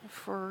this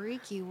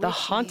freaky wishy? The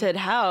haunted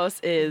house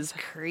is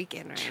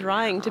creaking right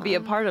trying now. to be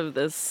a part of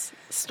this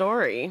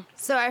story.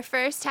 So our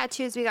first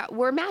tattoos we got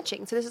were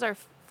matching. So this is our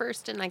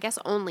first and I guess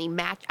only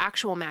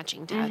actual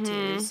matching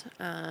tattoos,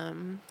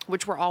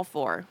 which we're all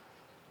for.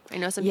 I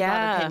know some people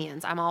have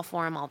opinions. I'm all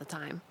for them all the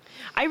time.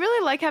 I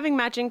really like having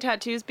matching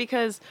tattoos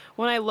because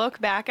when I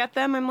look back at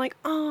them, I'm like,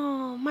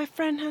 oh, my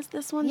friend has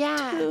this one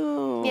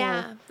too.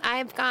 Yeah.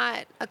 I've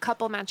got a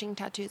couple matching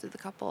tattoos with a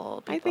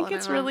couple people. I think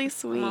it's really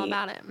sweet. I'm all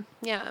about it.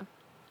 Yeah.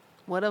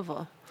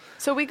 Whatever.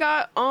 So we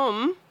got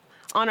on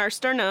our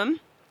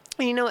sternum.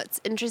 And you know what's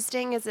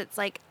interesting is it's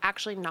like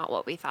actually not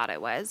what we thought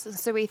it was.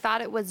 So we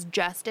thought it was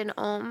just an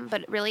Om,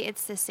 but really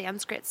it's the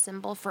Sanskrit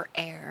symbol for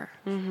air,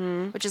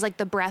 which is like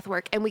the breath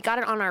work. And we got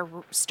it on our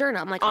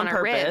sternum, like on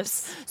our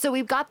ribs. So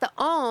we've got the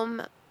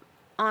Om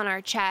on our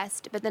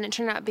chest, but then it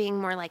turned out being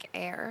more like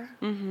air.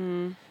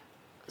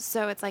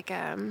 So it's like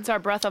it's our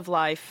breath of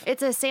life.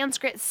 It's a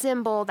Sanskrit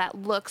symbol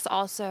that looks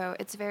also,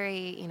 it's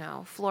very, you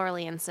know,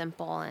 florally and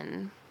simple,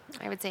 and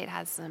I would say it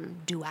has some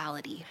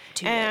duality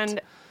to it.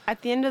 And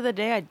at the end of the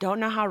day, I don't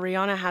know how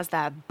Rihanna has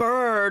that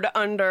bird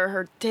under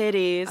her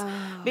titties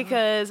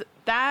because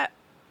that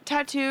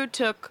tattoo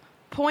took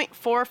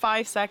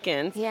 0.45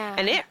 seconds. Yeah.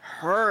 And it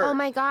hurt. Oh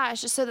my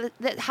gosh. So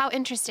how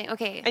interesting.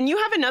 Okay. And you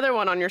have another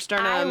one on your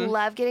sternum. I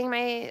love getting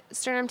my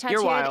sternum tattooed.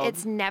 You're wild.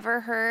 It's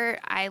never hurt.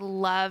 I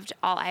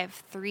have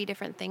 3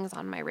 different things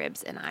on my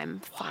ribs and I'm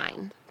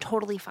fine.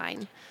 Totally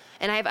fine.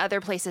 And I have other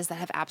places that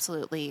have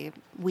absolutely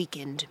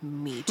weakened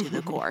me to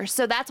the core.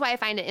 So that's why I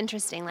find it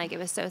interesting. Like, it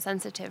was so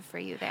sensitive for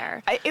you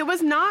there. It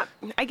was not,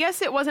 I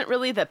guess it wasn't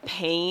really the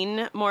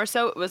pain more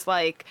so. It was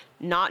like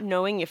not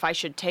knowing if I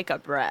should take a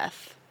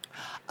breath.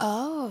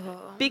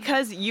 Oh.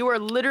 Because you were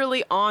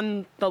literally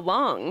on the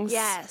lungs.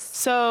 Yes.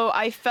 So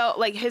I felt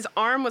like his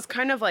arm was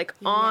kind of like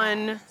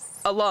on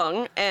a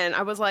lung, and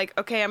I was like,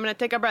 okay, I'm going to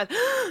take a breath.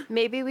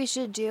 Maybe we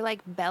should do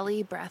like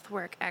belly breath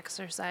work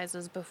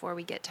exercises before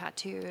we get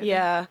tattooed.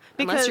 Yeah.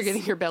 Unless you're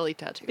getting your belly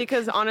tattooed.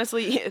 Because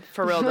honestly,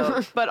 for real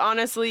though, but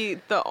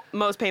honestly, the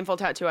most painful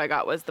tattoo I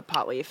got was the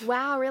pot leaf.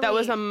 Wow, really? That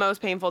was the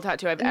most painful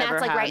tattoo I've ever had. And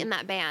that's like right in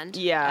that band.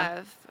 Yeah.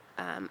 Of,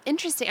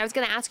 interesting. I was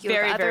going to ask you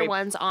if other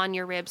ones on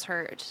your ribs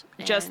hurt.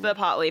 Just the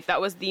pot leaf. That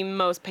was the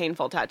most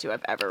painful tattoo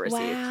I've ever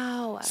received.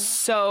 Wow.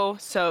 So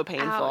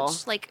painful.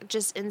 Ouch. Like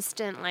just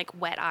instant, like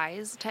wet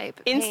eyes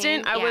type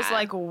Instant. pain. I was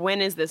like, when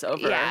is this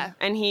over? Yeah.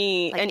 And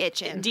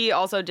itching. Dee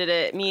also did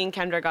it. Me and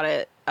Kendra got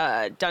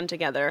it done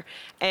together.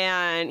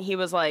 And he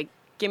was like,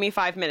 give me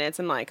 5 minutes.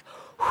 I'm like,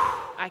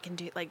 I can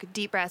do like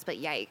deep breaths, but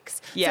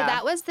yikes. Yeah. So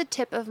that was the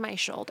tip of my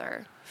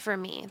shoulder for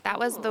me. That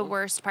was the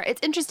worst part.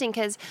 It's interesting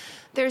because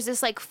there's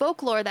this like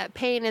folklore that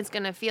pain is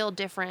going to feel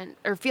different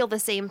or feel the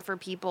same for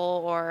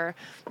people, or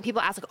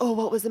people ask like, oh,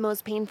 what was the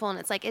most painful? And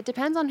it's like, it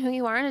depends on who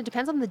you are and it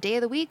depends on the day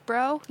of the week,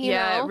 bro. You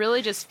know? It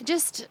really just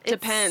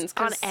depends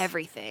on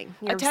everything.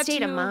 Your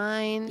state of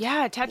mind.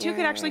 Yeah, a tattoo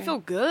could actually feel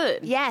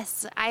good.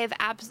 Yes. I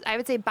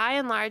would say by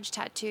and large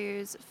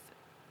tattoos,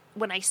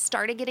 when I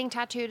started getting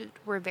tattooed,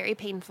 were very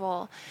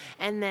painful.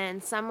 And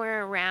then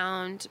somewhere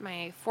around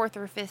my 4th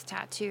or 5th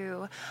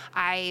tattoo,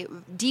 I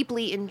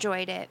deeply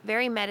enjoyed it.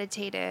 Very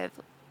meditative,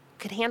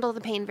 could handle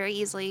the pain very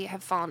easily,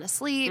 have fallen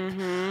asleep,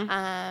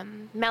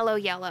 mellow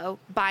yellow,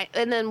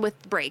 and then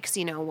with breaks,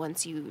 you know,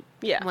 once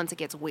it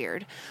gets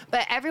weird.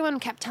 But everyone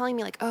kept telling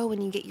me like, oh,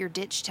 when you get your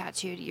ditch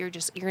tattooed, you're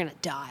gonna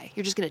die.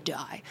 You're just gonna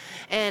die.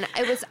 And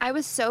I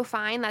was so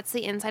fine. That's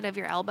the inside of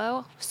your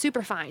elbow.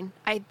 Super fine.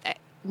 I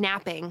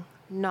napping.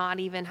 Not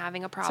even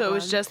having a problem. So it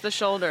was just the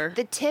shoulder.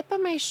 The tip of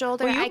my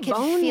shoulder, well, I could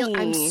feel.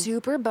 I'm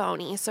super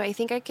bony, so I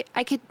think I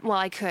could. Well,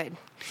 I could.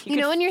 You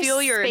know when you're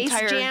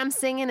Space Jam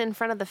singing in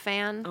front of the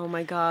fan? Oh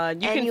my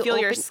God! You can feel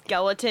your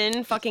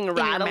skeleton fucking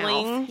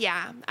rattling.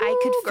 Yeah, I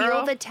could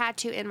feel the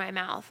tattoo in my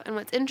mouth. And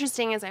what's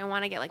interesting is I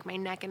want to get like my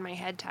neck and my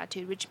head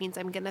tattooed, which means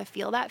I'm gonna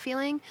feel that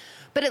feeling.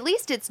 But at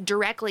least it's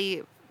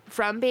directly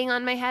from being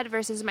on my head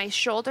versus my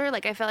shoulder.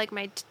 Like I felt like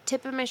my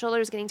tip of my shoulder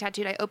was getting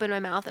tattooed. I opened my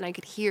mouth and I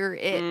could hear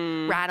it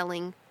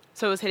rattling.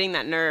 So it was hitting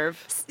that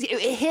nerve.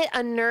 It hit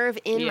a nerve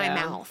in my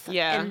mouth.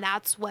 Yeah. And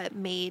that's what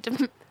made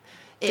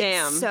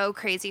it so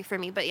crazy for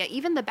me. But yeah,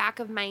 even the back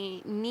of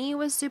my knee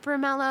was super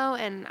mellow.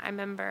 And I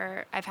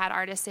remember I've had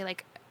artists say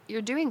like,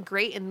 you're doing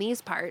great in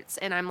these parts.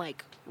 And I'm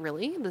like,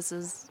 really? This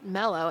is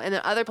mellow. And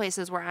then other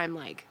places where I'm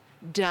like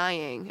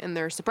dying and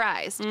they're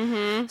surprised.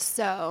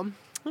 So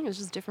I think it's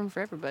just different for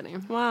everybody.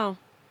 Wow.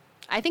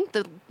 I think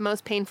the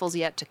most painful's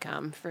yet to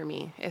come for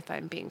me, if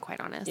I'm being quite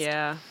honest.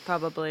 Yeah,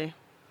 probably.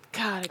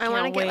 God, I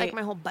want to wait. get like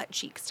my whole butt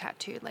cheeks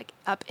tattooed, like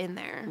up in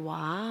there.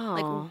 Wow.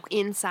 Like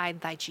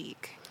inside thy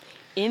cheek.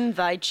 In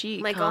thy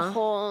cheek, Like huh? a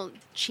whole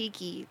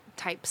cheeky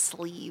type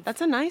sleeve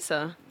That's a nice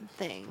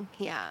thing.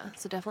 Yeah.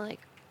 So definitely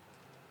like,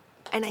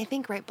 and I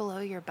think right below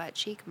your butt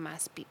cheek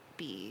must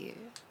be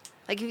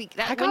like if you,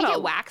 that, when you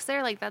get wax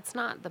there, like that's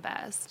not the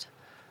best.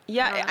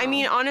 Yeah, I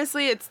mean,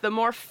 honestly, it's the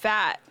more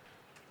fat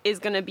is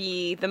going to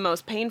be the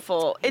most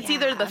painful. It's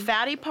either the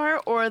fatty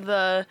part or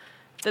the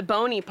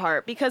bony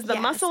part, because the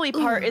muscly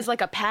part is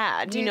like a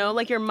pad, you know?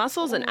 Like your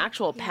muscle's an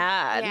actual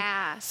pad.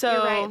 Yeah. So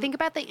you're right. Think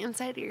about the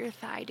inside of your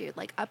thigh, dude.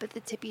 Like up at the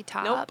tippy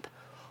top. Nope.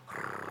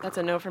 That's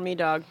a no for me,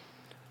 dog.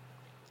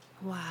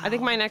 Wow. I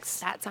think my next...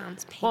 That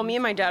sounds painful. Well, me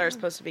and my dad are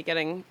supposed to be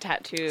getting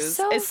tattoos.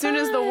 So as soon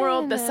as the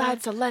world fun.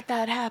 decides to let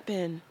that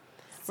happen.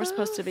 We're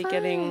supposed to be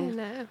getting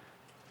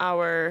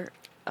our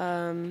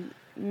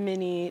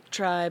mini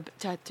tribe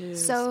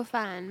tattoos. So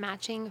fun.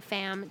 Matching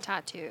fam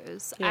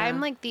tattoos. Yeah. I'm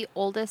like the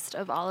oldest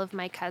of all of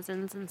my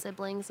cousins and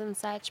siblings and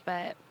such,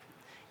 but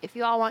if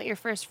you all want your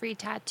first free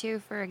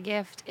tattoo for a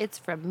gift, it's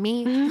from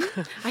me.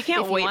 I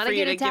can't wait for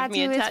you to give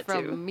me a it's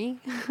tattoo. from me.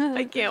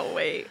 I can't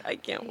wait. I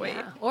can't wait.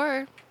 Yeah.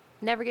 Or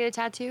never get a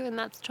tattoo, and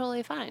that's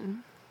totally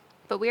fine.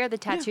 But we are the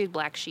tattooed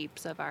black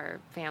sheeps of our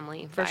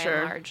family, by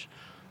and large.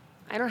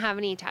 I don't have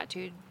any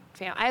tattooed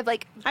family. I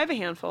have a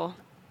handful.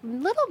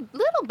 Little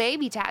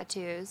baby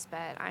tattoos,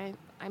 but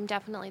I'm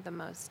definitely the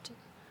most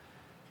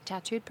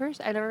tattooed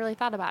person. I never really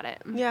thought about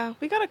it. Yeah,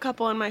 we got a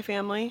couple in my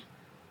family,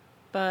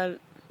 but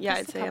yeah,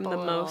 Just I'd say I'm the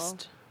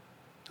most.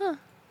 Huh.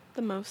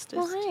 The mostest.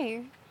 Well,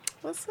 hey.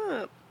 What's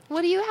up?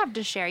 What do you have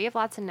to share? You have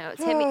lots of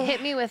notes.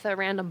 Hit me with a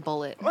random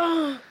bullet.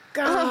 Oh,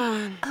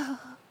 God.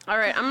 All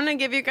right, I'm going to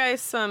give you guys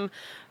some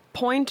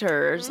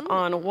pointers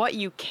on what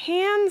you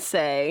can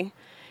say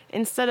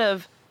instead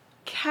of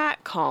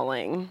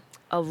catcalling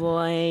a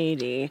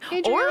lady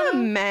or a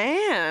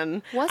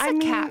man. What's a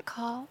cat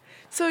call?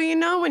 So, you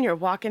know, when you're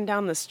walking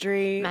down the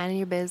street, minding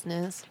your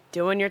business,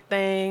 doing your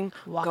thing,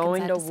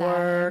 going to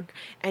work,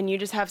 and you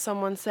just have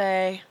someone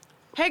say,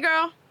 "Hey,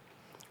 girl,"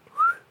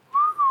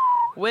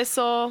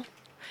 whistle.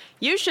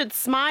 You should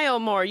smile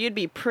more. You'd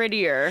be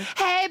prettier.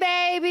 Hey,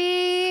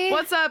 baby.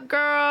 What's up,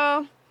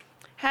 girl?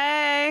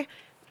 Hey.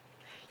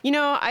 You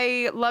know,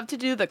 I love to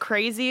do the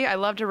crazy. I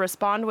love to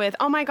respond with,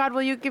 "Oh my God,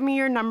 will you give me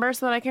your number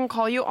so that I can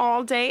call you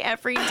all day,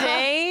 every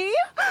day?"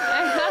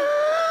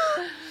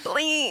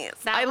 Please.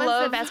 That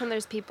one's the best when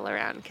there's people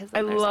around, because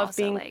I love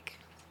being like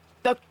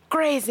the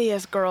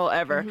craziest girl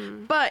ever.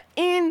 But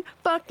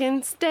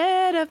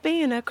instead of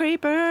being a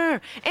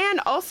creeper. And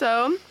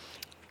also,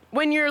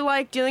 when you're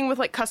like dealing with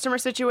like customer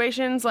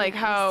situations, like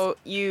how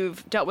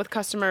you've dealt with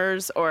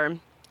customers or,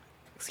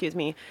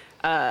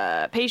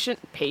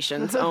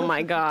 patients. Oh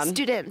my God.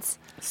 Students.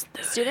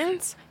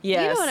 Students?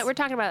 Yes. You know what? We're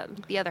talking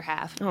about the other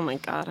half. Oh my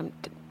God.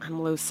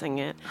 I'm losing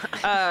it.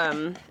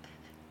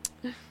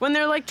 When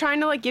they're like trying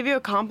to like give you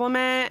a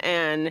compliment,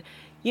 and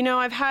you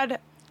know,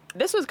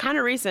 this was kind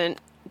of recent.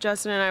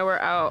 Justin and I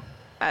were out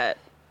at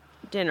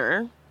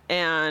dinner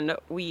and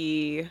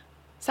we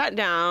sat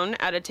down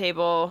at a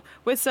table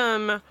with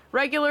some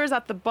regulars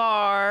at the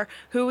bar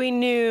who we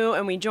knew,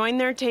 and we joined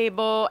their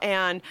table,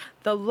 and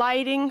the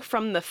lighting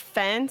from the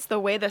fence, the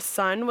way the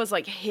sun was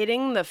like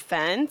hitting the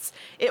fence,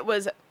 it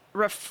was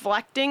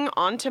reflecting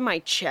onto my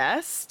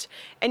chest,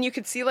 and you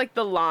could see like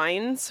the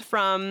lines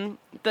from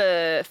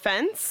the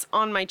fence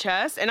on my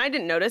chest, and I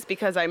didn't notice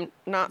because I'm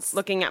not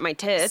looking at my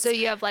tits. So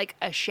you have like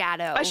a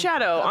shadow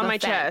on my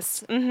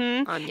chest. On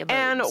your boobs.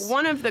 And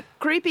one of the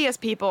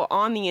creepiest people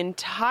on the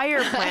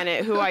entire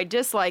planet who I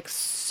dislike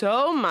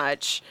so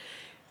much,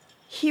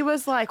 he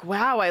was like,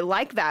 "Wow, I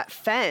like that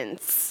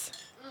fence."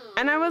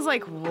 And I was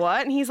like,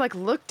 "What?" And he's like,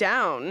 "Look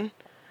down."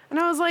 And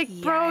I was like,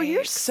 "Bro,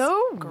 you're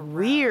so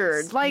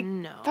weird. Like,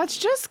 that's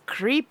just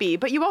creepy.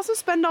 But you also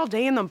spend all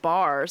day in the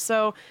bar.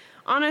 So,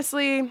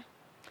 honestly,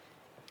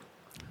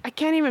 I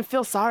can't even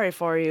feel sorry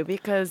for you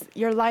because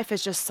your life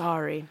is just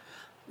sorry."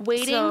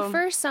 Waiting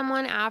for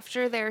someone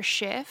after their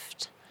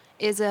shift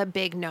is a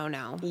big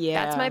no-no.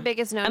 Yeah. That's my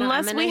biggest no-no.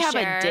 Unless we have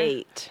a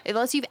date.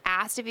 Unless you've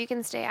asked if you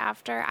can stay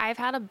after. I've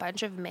had a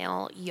bunch of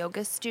male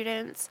yoga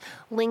students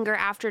linger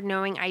after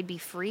knowing I'd be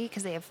free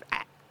because they have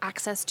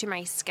access to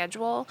my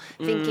schedule,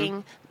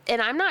 thinking,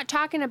 and I'm not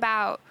talking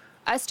about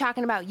us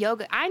talking about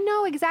yoga. I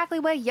know exactly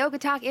what yoga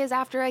talk is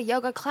after a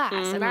yoga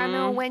class, and I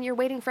know when you're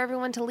waiting for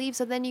everyone to leave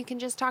so then you can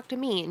just talk to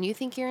me, and you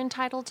think you're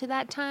entitled to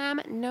that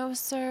time? No,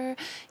 sir,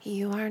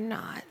 you are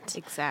not.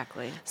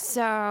 Exactly.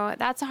 So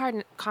that's a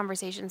hard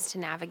conversations to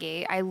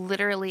navigate. I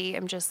literally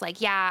am just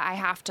like, yeah, I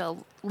have to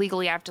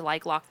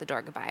like lock the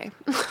door goodbye.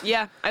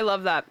 Yeah, I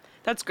love that.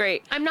 That's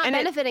great. I'm not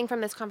benefiting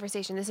from this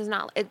conversation. This is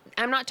not,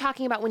 I'm not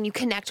talking about when you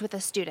connect with a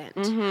student.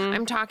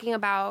 I'm talking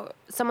about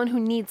someone who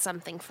needs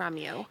something from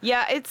you.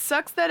 Yeah, it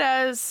sucks that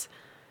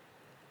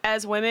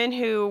as women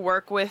who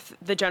work with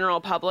the general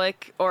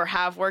public or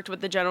have worked with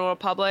the general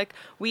public,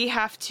 we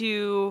have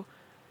to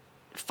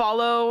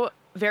follow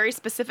very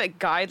specific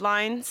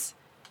guidelines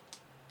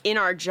in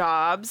our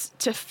jobs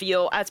to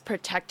feel as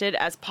protected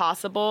as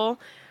possible.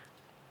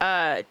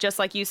 Just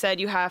like you said,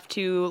 you have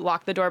to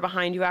lock the door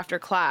behind you after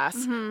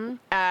class.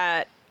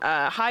 At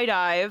High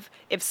Dive,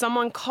 if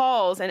someone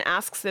calls and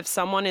asks if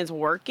someone is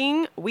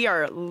working, we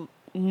are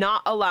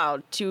not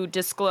allowed to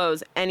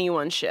disclose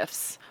anyone's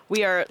shifts.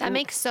 That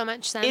makes so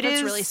much sense.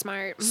 That's really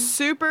smart.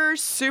 Super,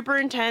 super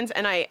intense.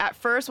 And at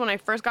first, when I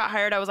first got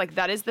hired, I was like,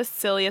 that is the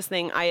silliest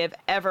thing I have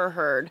ever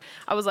heard.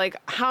 I was like,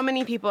 how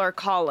many people are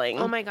calling?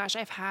 Oh my gosh,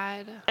 I've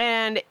had.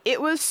 And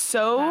it was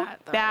so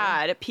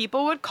bad.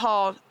 People would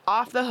call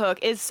off the hook.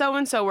 Is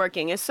so-and-so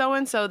working? Is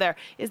so-and-so there?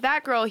 Is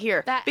that girl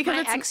here?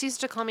 Because my ex used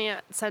to call me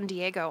at San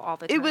Diego all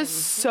the time. It was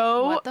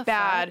so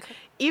bad. Fuck?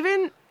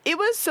 It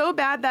was so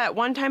bad that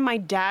one time my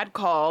dad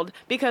called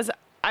because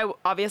I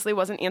obviously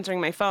wasn't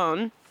answering my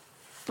phone.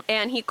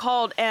 And he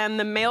called, and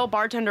the male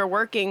bartender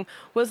working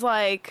was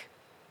like,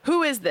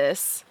 who is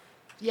this?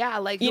 Yeah,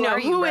 like,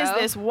 who is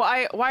this?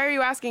 Why are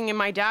you asking? And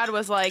my dad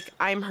was like,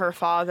 I'm her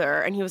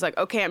father. And he was like,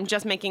 okay, I'm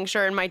just making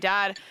sure. And my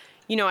dad,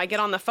 I get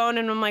on the phone,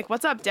 and I'm like,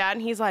 what's up, Dad?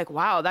 And he's like,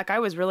 wow, that guy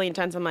was really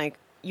intense. I'm like,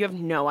 you have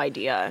no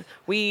idea.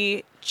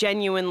 We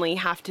genuinely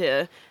have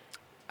to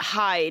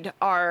hide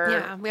our...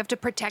 Yeah, we have to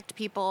protect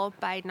people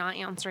by not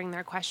answering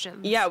their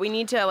questions. Yeah, we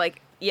need to,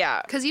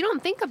 yeah. Because you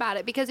don't think about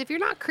it. Because if you're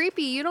not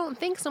creepy, you don't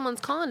think someone's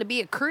calling to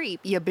be a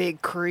creep. You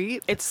big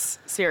creep. It's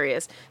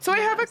serious. So I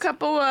have a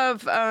couple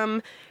of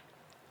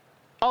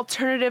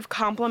alternative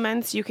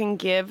compliments you can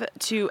give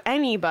to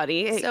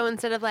anybody. So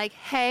instead of like,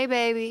 hey,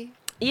 baby.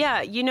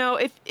 Yeah,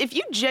 if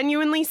you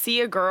genuinely see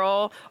a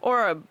girl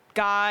or a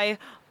guy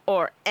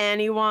or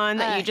anyone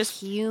that you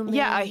just...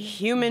 a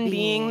human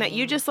being that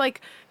you just,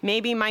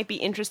 maybe might be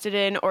interested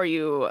in or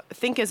you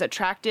think is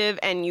attractive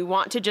and you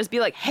want to just be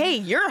like, hey,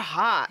 you're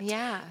hot.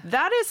 Yeah.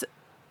 That is...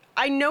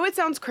 I know it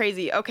sounds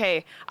crazy.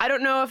 Okay, I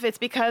don't know if it's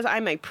because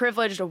I'm a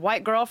privileged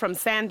white girl from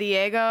San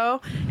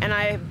Diego and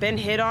I've been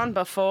hit on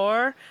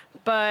before,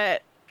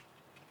 but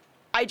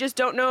I just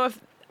don't know if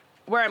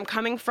where I'm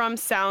coming from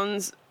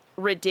sounds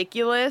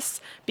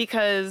ridiculous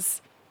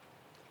because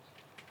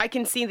I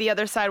can see the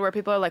other side where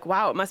people are like,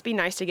 wow, it must be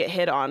nice to get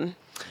hit on.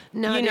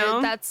 No,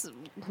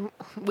 dude,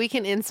 we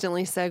can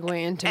instantly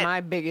segue into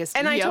my biggest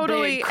and I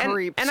totally big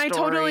creep and story. I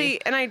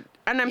totally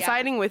I'm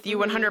siding with you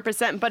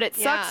 100%, but it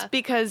sucks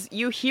because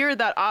you hear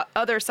that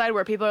other side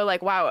where people are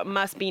like, wow, it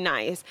must be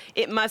nice.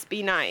 It must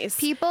be nice.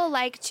 People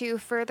like to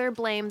further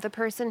blame the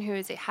person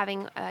who's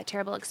having a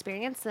terrible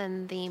experience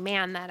than the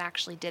man that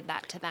actually did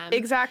that to them.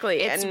 Exactly.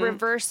 It's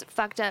reverse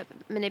fucked up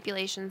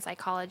manipulation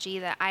psychology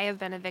that I have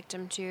been a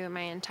victim to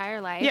my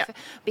entire life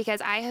because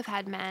I have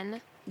had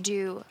men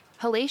do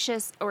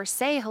hellacious or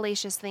say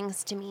hellacious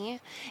things to me,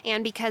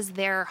 and because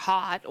they're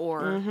hot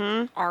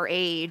or our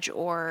age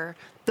or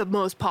the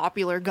most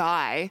popular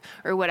guy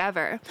or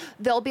whatever,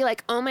 they'll be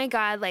like, oh my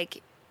God,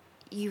 like,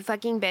 you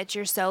fucking bitch,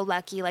 you're so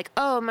lucky. Like,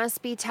 oh, it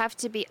must be tough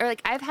to be, or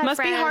like, I've had must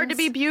friends, be hard to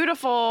be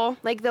beautiful.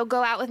 Like, they'll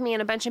go out with me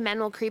and a bunch of men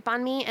will creep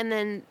on me, and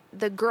then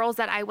the girls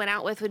that I went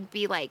out with would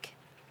be like,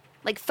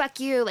 fuck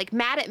you, like,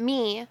 mad at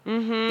me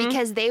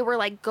because they were,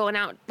 like, going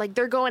out, like,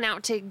 they're going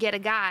out to get a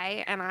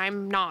guy and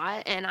I'm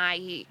not, and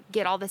I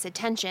get all this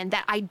attention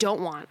that I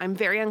don't want. I'm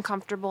very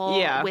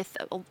uncomfortable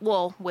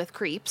with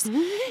creeps.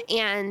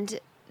 And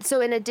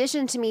so in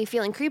addition to me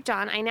feeling creeped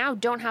on, I now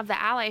don't have the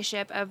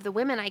allyship of the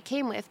women I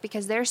came with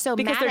because they're so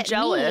mad they're at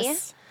jealous.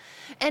 me.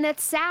 And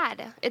it's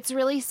sad. It's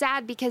really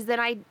sad because then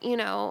I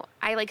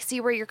like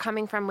see where you're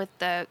coming from with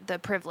the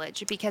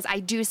privilege, because I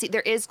do see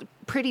there is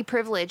pretty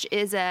privilege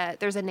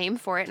there's a name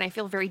for it, and I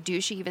feel very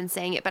douchey even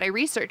saying it, but I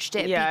researched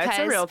it because it's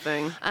a real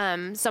thing.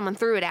 Someone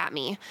threw it at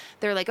me.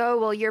 They're like, oh,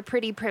 well, you're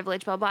pretty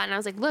privileged, blah, blah. And I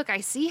was like, look, I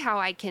see how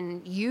I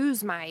can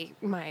use my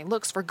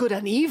looks for good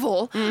and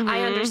evil.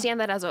 I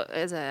understand that as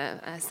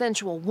a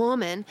sensual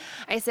woman.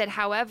 I said,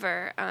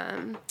 however,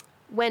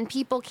 when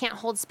people can't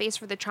hold space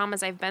for the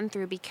traumas I've been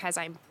through because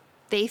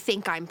they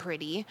think I'm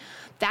pretty,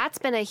 that's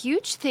been a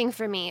huge thing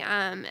for me,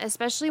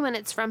 especially when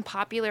it's from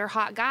popular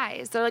hot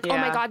guys. They're like, oh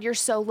my God, you're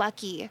so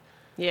lucky.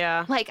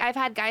 Yeah. Like, I've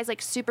had guys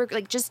like super,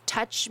 like, just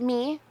touch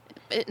me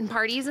in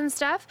parties and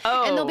stuff.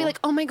 Oh. And they'll be like,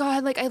 oh my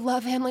God, like, I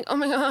love him. Like, oh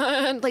my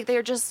God. Like,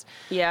 they're just.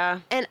 Yeah.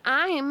 And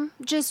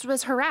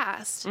was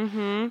harassed.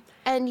 Mm-hmm.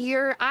 And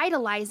you're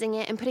idolizing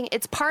it and putting,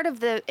 it's part of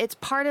the this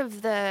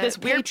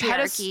weird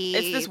patriarchy.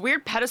 It's this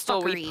weird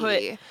pedestal fuckery.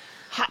 We put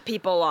hot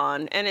people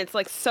on, and it's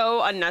like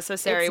so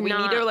unnecessary. We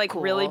need to like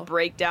really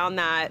break down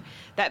that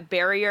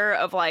barrier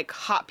of like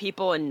hot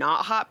people and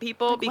not hot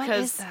people, like, because what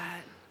is that?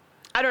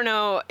 I don't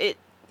know,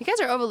 you guys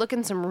are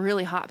overlooking some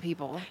really hot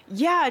people.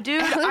 Yeah,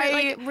 dude.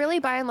 Like, really,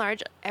 by and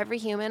large, every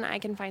human I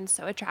can find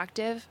so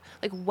attractive.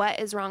 Like, what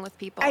is wrong with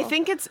people? I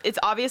think it's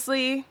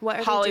obviously what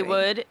are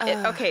Hollywood.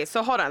 Okay,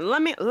 so hold on.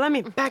 Let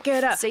me back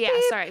it up. So yeah,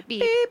 beep, sorry.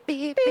 Beep,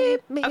 beep, beep,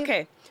 beep, beep.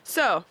 Okay,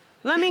 so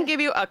let me give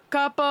you a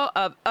couple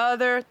of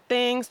other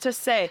things to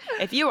say.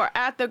 If you are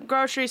at the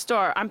grocery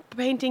store, I'm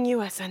painting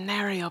you a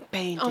scenario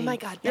painting. Oh my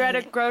God. You're at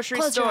a grocery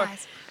Close store your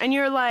eyes. And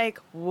you're like,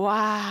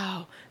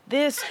 wow,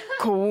 this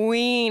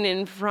queen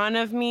in front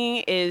of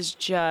me is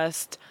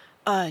just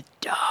a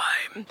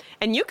dime.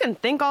 And you can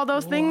think all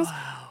those things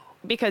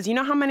because you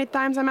know how many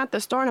times I'm at the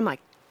store and I'm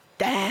like,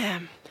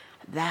 damn,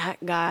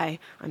 that guy,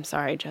 I'm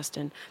sorry,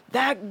 Justin,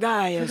 that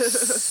guy is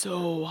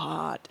so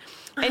hot.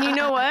 And you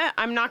know what?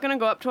 I'm not going to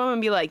go up to him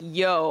and be like,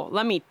 yo,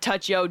 let me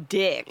touch your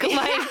dick.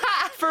 Like,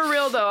 for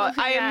real though,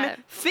 I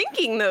am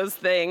thinking those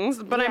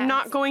things, but I'm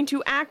not going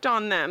to act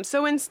on them.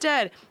 So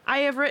instead, I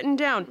have written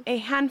down a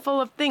handful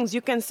of things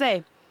you can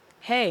say.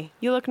 Hey,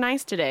 you look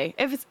nice today.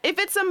 If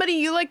it's somebody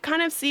you like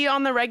kind of see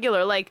on the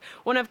regular, like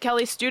one of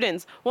Kelly's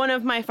students, one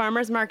of my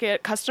farmer's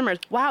market customers.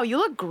 Wow, you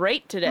look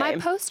great today. My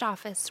post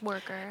office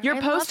worker. Your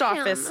post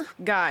office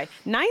guy.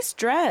 Nice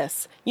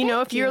dress. You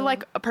know, if you're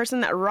like a person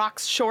that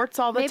rocks shorts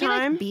all the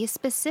time. Like be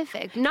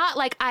specific. Not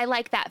like I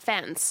like that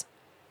fence.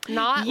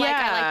 Not like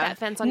I like that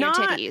fence on your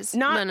titties.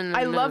 No.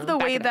 I love the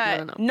way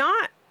that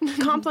not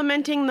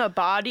complimenting the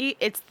body,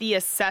 it's the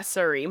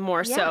accessory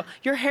more so.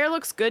 Your hair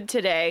looks good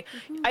today.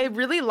 I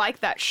really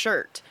like that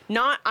shirt.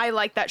 Not I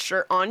like that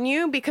shirt on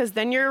you, because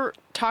then you're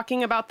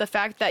talking about the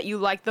fact that you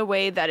like the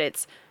way that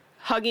it's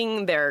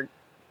hugging their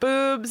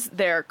boobs,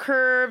 their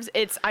curves.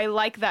 It's I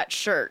like that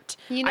shirt.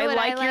 You know I what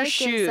like your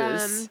shoes.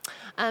 Is,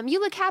 you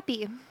look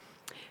happy.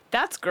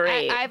 That's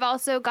great. I've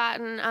also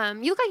gotten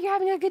you look like you're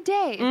having a good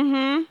day.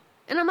 Mm-hmm.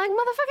 And I'm like,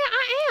 motherfucker,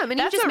 I am. And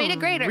you just made it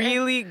greater.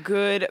 Really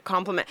good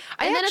compliment.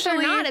 And then if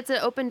they're not, it's an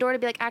open door to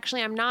be like,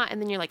 actually, I'm not.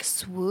 And then you're like,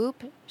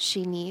 swoop,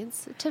 she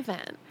needs to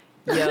vent.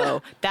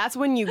 Yo, that's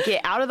when you get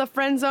out of the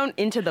friend zone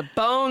into the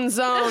bone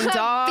zone,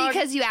 dog.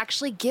 Because you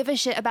actually give a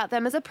shit about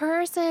them as a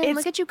person. It's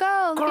look at you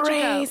go. Look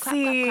crazy. at you go. Clap,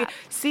 clap, clap.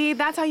 See,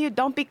 that's how you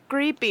don't be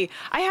creepy.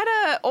 I had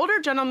an older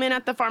gentleman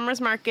at the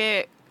farmer's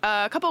market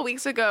a couple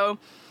weeks ago.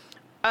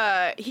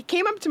 He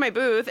came up to my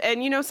booth,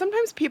 and, you know,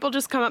 sometimes people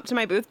just come up to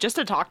my booth just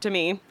to talk to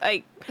me.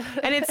 Like,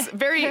 and it's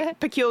very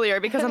peculiar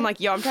because I'm like,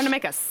 yo, I'm trying to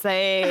make a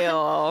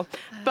sale.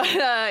 But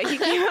he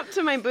came up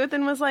to my booth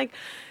and was like,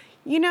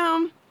 you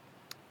know,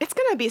 it's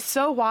going to be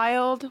so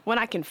wild when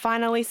I can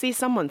finally see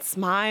someone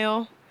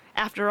smile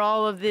after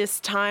all of this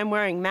time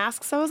wearing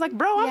masks. So I was like,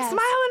 bro, I'm smiling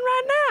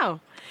right now.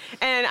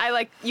 And I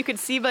like, you could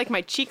see like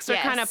my cheeks are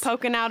kind of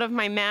poking out of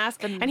my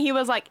mask. And he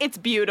was like, it's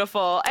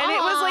beautiful. And it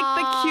was like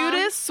the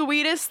cutest,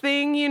 sweetest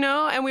thing, you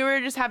know? And we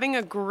were just having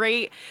a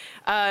great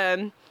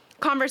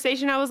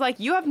conversation. I was like,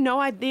 you have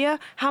no idea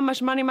how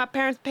much money my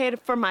parents paid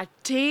for my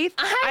teeth.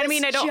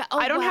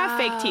 I don't have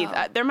fake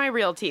teeth. They're my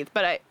real teeth,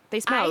 but they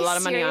spent a lot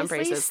of money on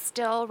braces. I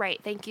still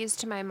write thank yous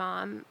to my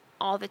mom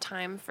all the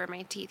time for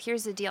my teeth.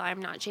 Here's the deal.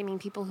 I'm not shaming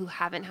people who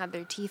haven't had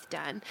their teeth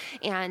done.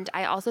 And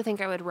I also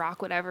think I would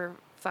rock whatever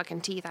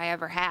fucking teeth I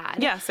ever had.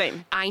 Yeah,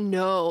 same. I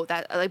know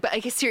that, like, but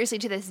like seriously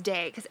to this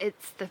day, because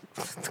it's the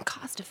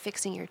cost of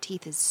fixing your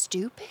teeth is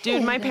stupid.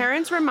 Dude, my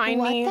parents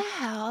remind me what the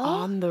hell?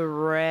 On the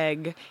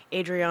reg,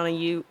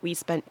 Adriana, we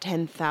spent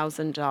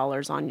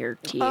 $10,000 on your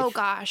teeth. Oh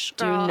gosh,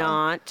 girl. Do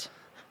not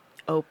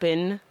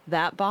open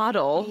that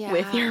bottle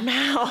with your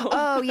mouth.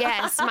 Oh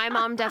yes, my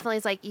mom definitely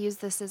is like, use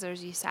the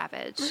scissors, you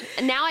savage.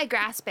 And now I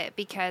grasp it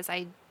because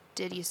I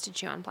did used to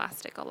chew on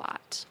plastic a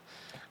lot.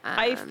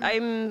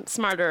 I'm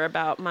smarter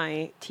about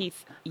my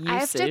teeth usage. I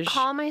have to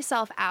call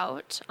myself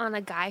out on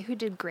a guy who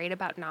did great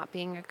about not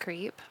being a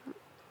creep.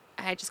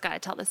 I just got to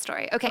tell this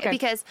story. Okay,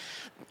 because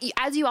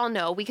as you all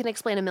know, we can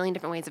explain a million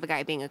different ways of a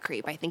guy being a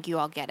creep. I think you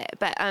all get it.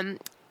 But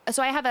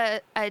so I have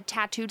a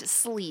tattooed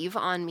sleeve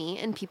on me,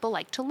 and people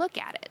like to look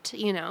at it,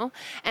 you know?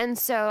 And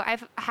so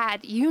I've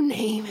had, you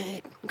name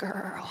it,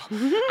 girl,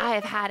 I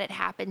have had it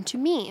happen to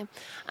me.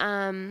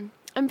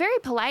 I'm very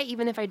polite,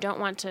 even if I don't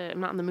want to,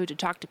 I'm not in the mood to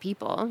talk to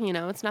people, you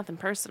know, it's nothing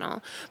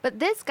personal. But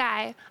this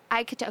guy,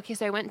 I could tell, okay,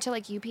 so I went to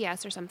like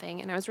UPS or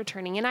something and I was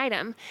returning an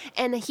item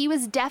and he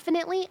was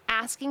definitely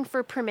asking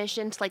for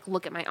permission to like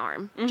look at my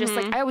arm. Just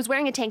like, I was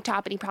wearing a tank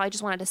top and he probably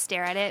just wanted to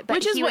stare at it. But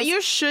which is what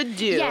you should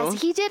do. Yes,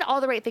 he did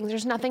all the right things.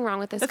 There's nothing wrong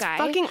with this guy.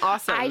 That's fucking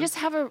awesome. I just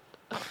have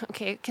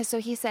okay, because so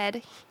he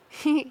said,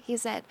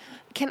 he's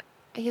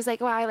like,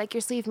 well, I like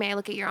your sleeve. May I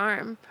look at your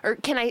arm? Or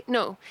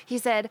he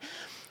said,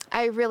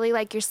 I really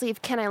like your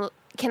sleeve. Can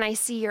I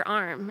see your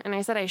arm? And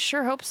I said, I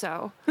sure hope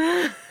so.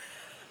 And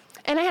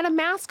I had a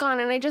mask on,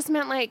 and I just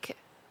meant like,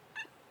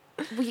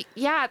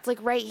 it's like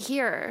right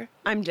here.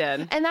 I'm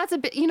dead. And that's a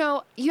bit, you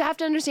know, you have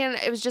to understand,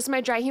 it was just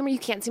my dry humor. You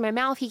can't see my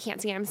mouth. He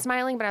can't see I'm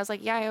smiling. But I was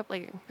like, I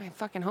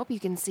fucking hope you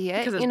can see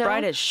it. Because it's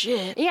bright as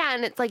shit. Yeah,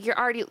 and it's like you're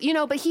already, you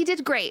know, but he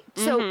did great.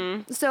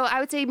 So I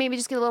would say maybe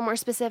just get a little more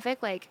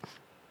specific. Like,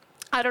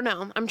 I don't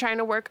know. I'm trying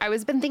to work.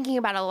 Been thinking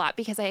about it a lot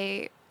because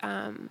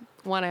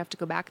one, I have to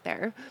go back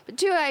there. But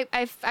two,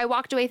 I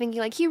walked away thinking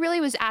like he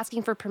really was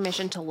asking for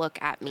permission to look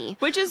at me,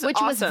 which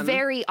awesome. Was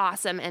very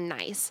awesome and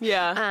nice.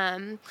 Yeah.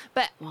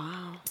 But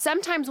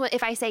sometimes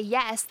if I say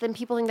yes, then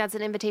people think that's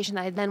an invitation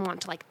that I then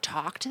want to like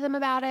talk to them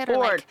about it or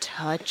like,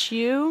 touch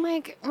you.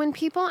 Like when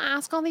people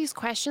ask all these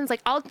questions,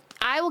 like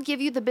I will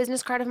give you the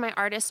business card of my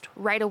artist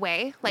right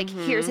away. Like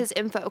here's his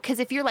info. Because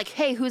if you're like,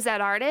 hey, who's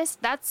that artist?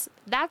 That's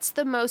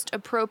the most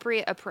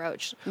appropriate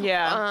approach.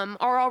 Yeah.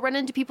 Or I'll run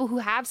into people who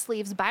have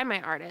sleeves by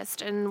my artist.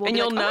 And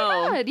you'll know.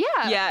 Oh my God,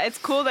 yeah. Yeah, it's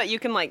cool that you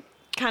can like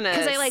kind of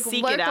because I like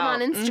seek lurk it them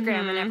out. on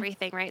Instagram and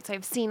everything, right? So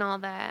I've seen all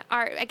the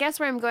art. I guess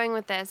where I'm going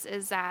with this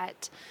is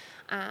that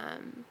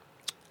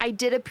I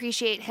did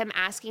appreciate him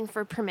asking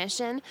for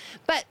permission,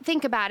 but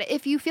think about it.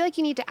 If you feel like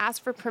you need to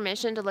ask for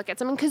permission to look at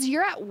someone, because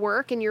you're at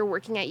work and you're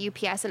working at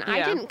UPS, and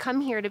I didn't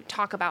come here to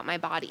talk about my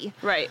body.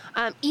 Right.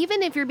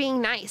 Even if you're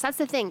being nice, that's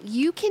the thing.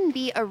 You can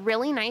be a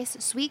really nice,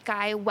 sweet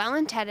guy,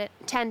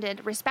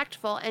 well-intended,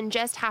 respectful, and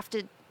just have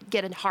to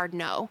get a hard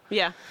no.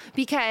 Yeah.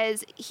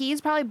 Because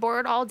he's probably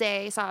bored all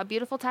day, saw a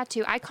beautiful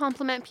tattoo. I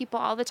compliment people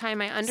all the time.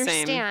 I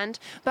understand.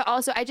 Same. But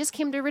also, I just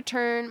came to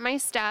return my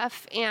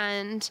stuff,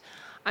 and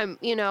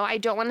I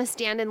don't want to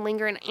stand and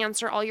linger and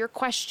answer all your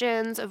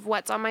questions of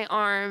what's on my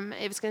arm.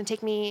 It was going to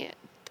take me,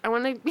 I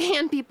want to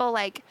hand people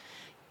like,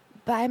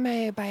 buy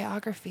my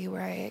biography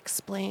where I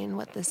explain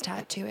what this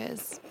tattoo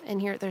is.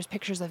 And there's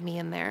pictures of me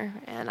in there,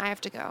 and I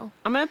have to go.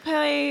 I'm going to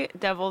play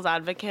devil's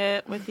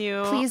advocate with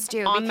you. Please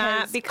do. On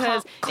that,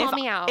 because call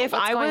me out. If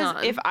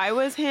I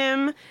was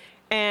him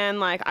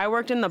and like I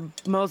worked in the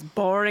most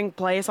boring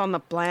place on the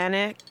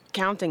planet,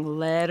 counting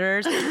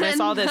letters, and I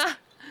saw this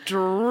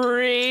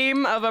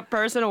dream of a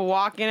person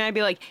walking, I'd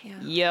be like,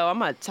 yo, I'm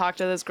gonna talk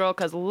to this girl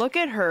because look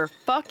at her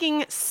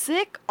fucking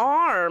sick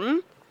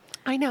arm.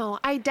 I know.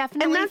 I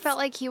definitely felt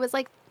like he was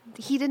like,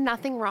 he did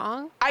nothing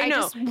wrong. I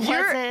know. Just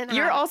wasn't.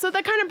 You're also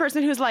the kind of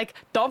person who's like,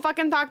 don't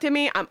fucking talk to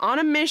me. I'm on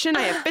a mission.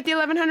 I have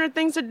 5,100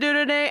 things to do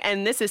today,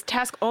 and this is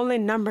task only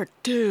number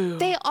 2.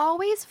 They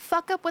always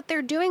fuck up what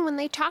they're doing when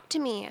they talk to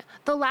me.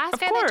 The last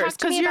guy that talked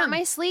to me about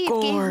my sleeve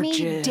gave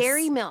me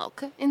dairy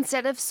milk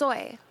instead of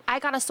soy. I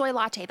got a soy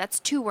latte. That's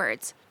 2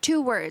 words.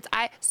 2 words.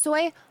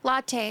 Soy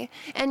latte.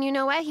 And you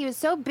know what? He was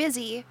so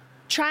busy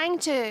trying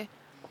to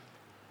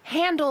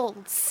handle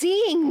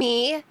seeing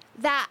me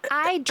that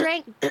I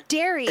drank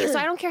dairy. So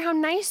I don't care how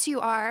nice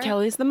you are.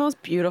 Kelly's the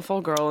most beautiful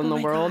girl in the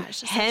world.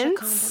 Gosh, hence,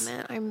 such a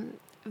compliment. I'm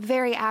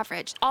very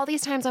average. All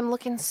these times I'm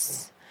looking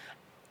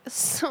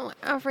so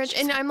average,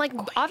 and I'm like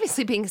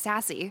obviously being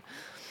sassy.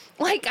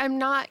 Like I'm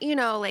not,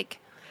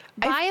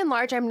 by and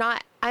large, I'm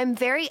not. I'm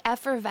very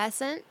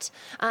effervescent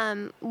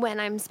when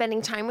I'm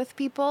spending time with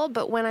people,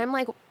 but when I'm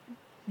like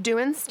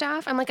doing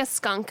stuff, I'm like a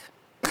skunk.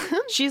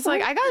 She's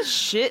like, I got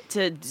shit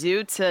to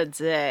do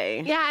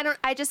today. Yeah,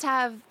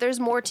 there's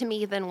more to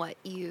me than what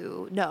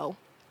you know.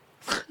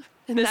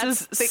 And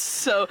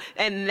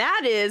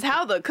that is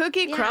how the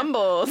cookie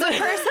crumbles. The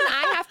person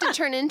I have to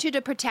turn into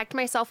to protect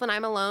myself when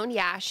I'm alone,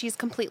 she's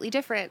completely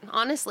different.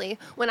 Honestly,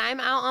 when I'm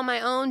out on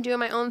my own, doing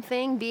my own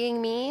thing, being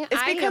me,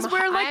 it's because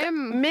we're like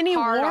mini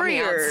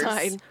warriors.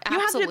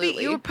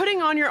 You're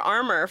putting on your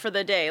armor for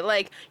the day.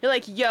 Like, you're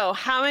like, yo,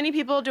 how many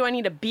people do I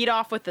need to beat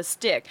off with a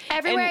stick?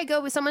 Everywhere I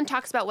go, someone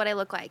talks about what I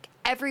look like.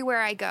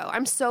 Everywhere I go.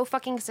 I'm so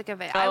fucking sick of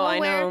it. I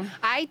know.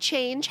 I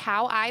change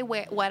how I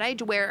wear, what I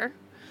wear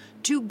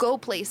to go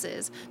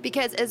places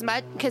because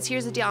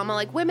here's the deal, I'm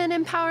like, women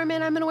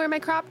empowerment, I'm gonna wear my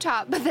crop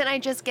top, but then I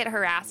just get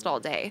harassed all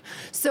day,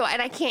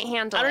 and I can't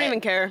handle it. I don't even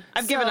care.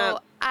 I've given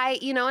up.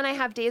 And I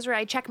have days where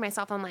I check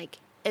myself, I'm like,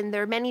 and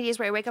there are many days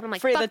where I wake up, I'm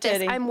like, fuck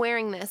this, I'm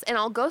wearing this, and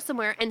I'll go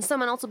somewhere and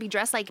someone else will be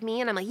dressed like me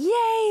and I'm like,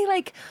 yay,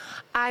 like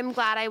I'm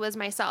glad I was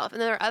myself.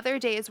 And there are other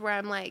days where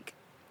I'm like,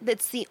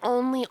 that's the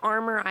only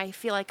armor I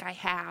feel like I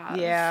have.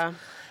 Yeah.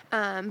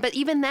 But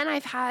even then,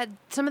 I've had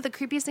some of the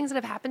creepiest things that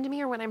have happened to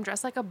me are when I'm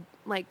dressed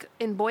like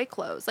in boy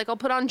clothes. Like I'll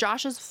put on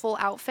Josh's full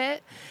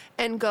outfit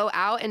and go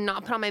out and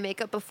not put on my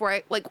makeup before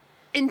I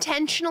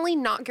intentionally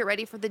not get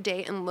ready for the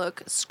day and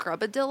look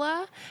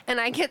scrubadilla. And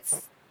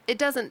it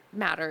doesn't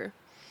matter.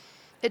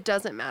 It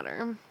doesn't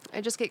matter. I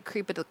just get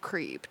creeped.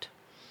 Creep.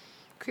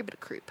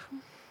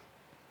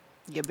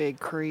 You big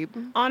creep.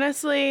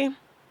 Honestly,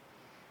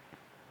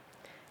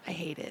 I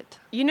hate it.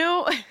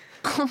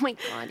 Oh my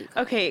God.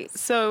 Okay,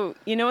 so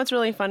you know what's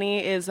really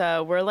funny is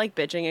we're like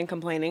bitching and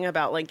complaining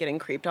about like getting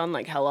creeped on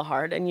like hella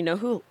hard, and you know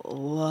who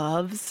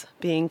loves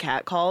being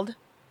catcalled?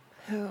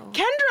 Who?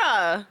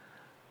 Kendra!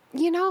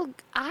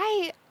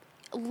 I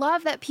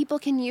love that people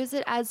can use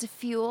it as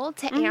fuel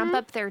to amp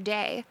up their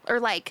day,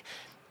 or like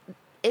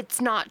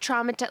it's not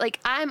traumatizing. Like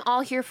I'm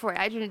all here for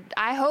it.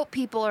 I hope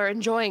people are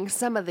enjoying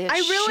some of this. I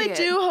really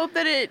do hope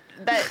that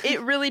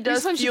it really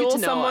does fuel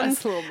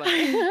someone's.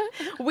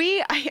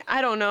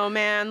 I don't know,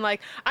 man. Like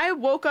I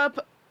woke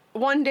up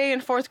one day in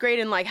 4th grade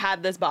and like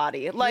had this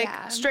body, like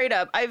straight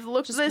up. I've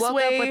looked just this woke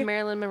way. up with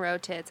Marilyn Monroe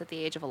tits at the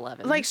age of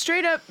 11. Like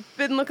straight up,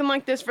 been looking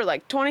like this for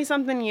like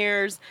 20-something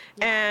years,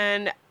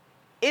 and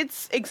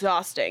it's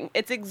exhausting.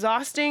 It's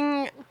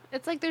exhausting.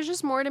 It's like there's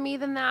just more to me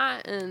than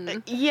that.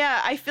 And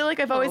I feel like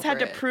I've always had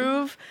to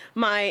prove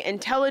my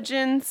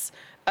intelligence,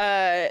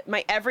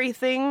 my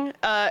everything,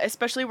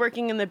 especially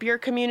working in the beer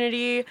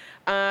community.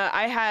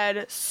 I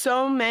had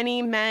so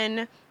many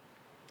men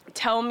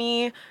tell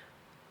me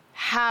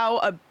how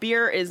a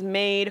beer is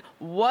made,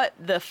 what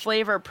the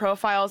flavor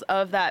profiles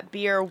of that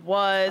beer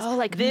was. Oh,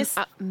 like this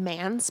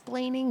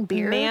mansplaining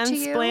beer to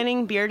you?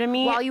 Mansplaining beer to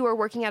me. While you were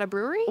working at a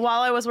brewery?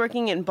 While I was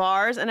working in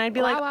bars, and I'd be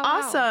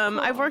awesome.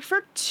 Wow. Cool. I've worked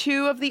for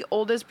 2 of the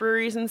oldest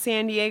breweries in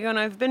San Diego, and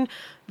I've been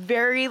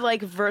very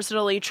like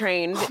versatilely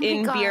trained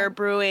in beer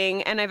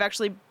brewing, and I've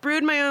actually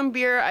brewed my own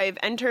beer. I've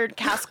entered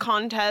cask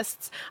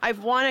contests.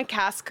 I've won a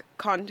cask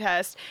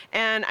contest,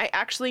 and I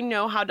actually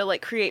know how to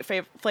like create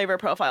flavor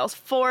profiles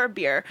for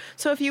beer.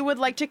 So if you would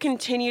like to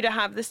continue to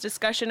have this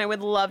discussion, I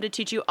would love to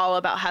teach you all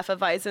about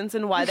Hefeweizens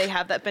and why they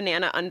have that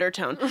banana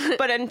undertone.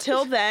 But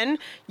until then,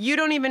 you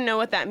don't even know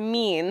what that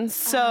means.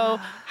 So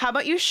how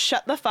about you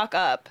shut the fuck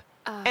up?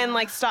 And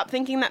like stop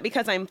thinking that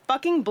because I'm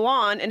fucking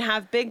blonde and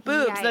have big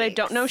boobs that I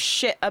don't know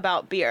shit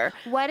about beer.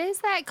 What is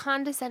that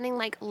condescending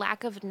like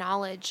lack of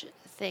knowledge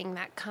thing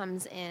that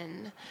comes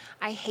in?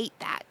 I hate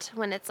that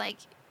when it's like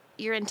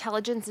your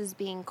intelligence is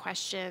being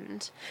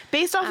questioned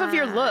based off of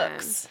your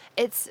looks.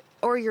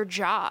 Or your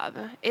job.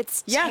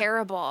 It's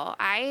terrible.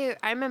 I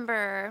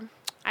remember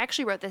I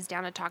actually wrote this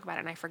down to talk about it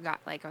and I forgot.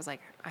 Like I was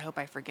like, I hope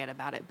I forget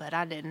about it, but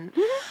I didn't.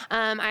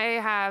 I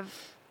have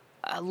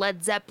a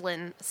Led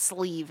Zeppelin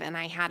sleeve, and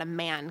I had a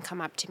man come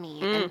up to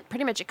me and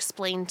pretty much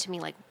explain to me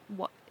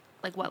what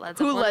Led Zeppelin was.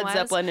 Who Led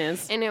Zeppelin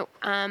is. And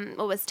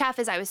what was tough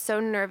is I was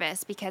so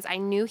nervous because I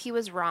knew he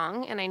was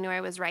wrong and I knew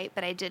I was right,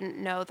 but I didn't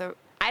know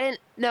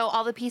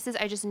all the pieces.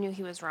 I just knew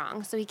he was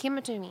wrong. So he came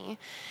up to me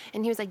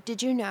and he was like,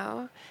 "Did you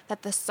know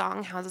that the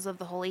song Houses of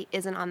the Holy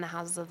isn't on the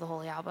Houses of the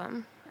Holy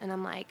album?" And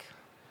I'm like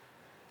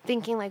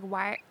thinking like,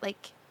 why,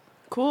 like,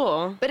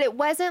 cool. But it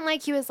wasn't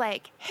like he was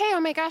like, "Hey, oh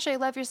my gosh, I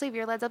love your sleeve.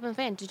 You're a Led Zeppelin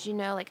fan. Did you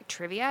know?" Like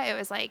trivia. It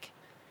was like,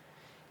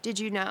 "Did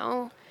you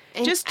know?"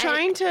 And just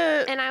trying to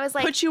and I was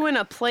like, put you in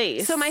a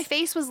place. So my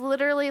face was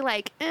literally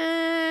like,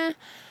 And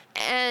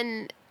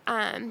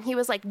he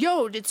was like,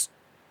 "Yo,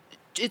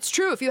 it's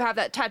true. If you have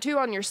that tattoo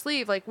on your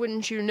sleeve, like,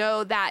 wouldn't you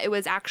know that it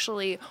was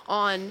actually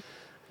on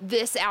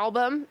this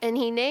album?" And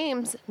he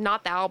names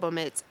not the album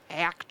it's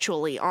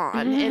actually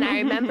on. And I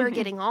remember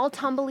getting all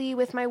tumbly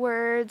with my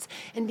words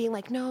and being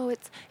like, "No,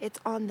 it's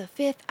on the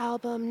 5th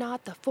album,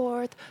 not the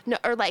 4th." No,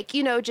 or like,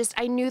 just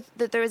I knew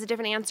that there was a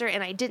different answer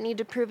and I didn't need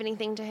to prove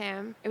anything to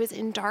him. It was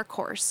in Dark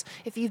Horse.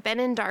 If you've been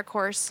in Dark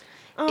Horse,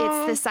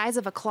 it's the size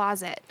of a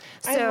closet.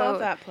 So I love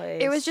that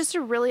place. It was just a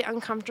really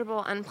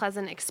uncomfortable,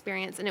 unpleasant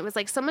experience. And it was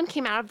like someone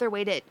came out of their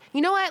way to, you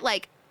know what,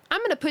 like, I'm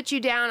going to put you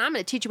down. I'm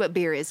going to teach you what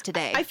beer is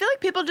today. I feel like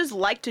people just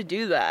like to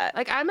do that.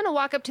 Like, I'm going to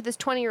walk up to this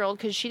 20-year-old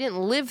because she didn't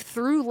live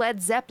through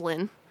Led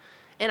Zeppelin,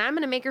 and I'm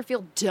going to make her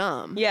feel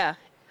dumb. Yeah.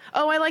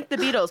 Oh, I like the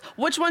Beatles.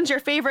 Which one's your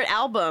favorite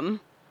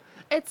album?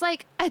 It's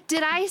like,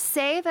 did I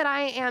say that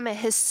I am a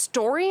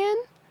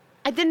historian?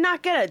 I did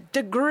not get a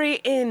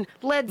degree in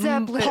Led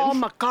Zeppelin. Paul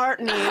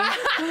McCartney.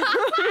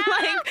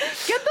 Like,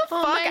 get the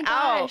fuck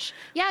out.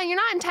 Yeah, you're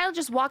not entitled to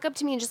just walk up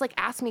to me and just, like,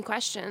 ask me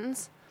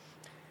questions.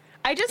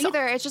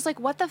 It's just like,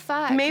 what the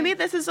fuck? Maybe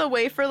this is a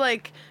way for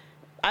like,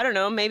 I don't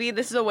know, maybe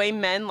this is a way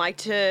men like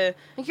to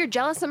like you're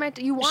jealous of my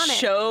you want to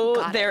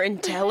show their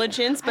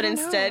intelligence, but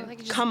instead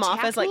like, come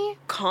off as like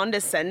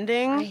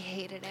condescending. I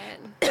hated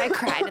it. I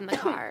cried in the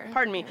car.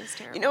 Pardon me.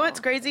 You know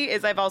what's crazy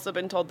is I've also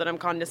been told that I'm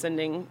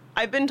condescending.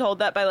 I've been told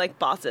that by like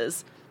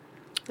bosses.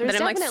 There's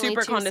that I'm like definitely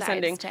super two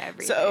condescending. sides to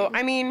everything. So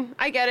I mean,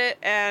 I get it,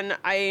 and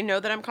I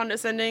know that I'm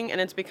condescending, and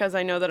it's because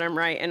I know that I'm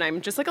right, and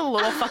I'm just like a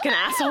little fucking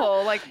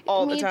asshole, like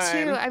all the time.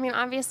 Me too. I mean,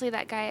 obviously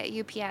that guy at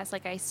UPS,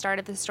 like I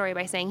started the story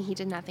by saying he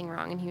did nothing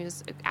wrong, and he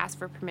was asked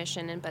for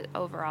permission, but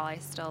overall I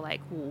still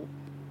like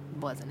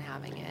wasn't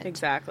having it.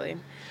 Exactly.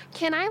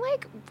 Can I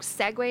like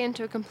segue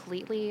into a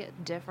completely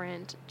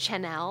different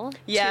channel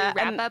to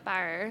wrap up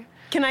our?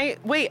 Can I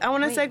wait? I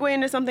want to segue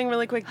into something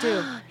really quick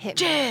too. Hit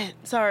me.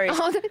 Sorry.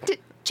 Oh,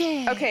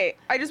 okay,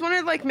 I just want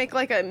to like make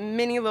like a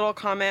mini little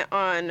comment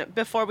on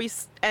before we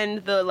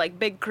end the like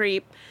big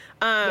creep.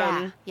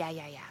 Yeah.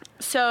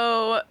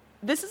 So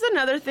this is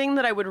another thing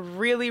that I would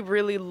really,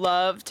 really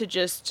love to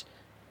just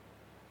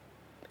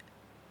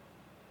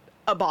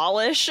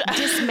abolish,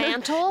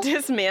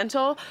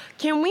 dismantle.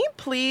 Can we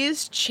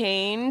please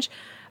change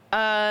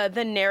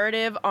the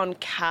narrative on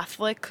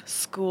Catholic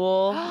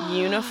school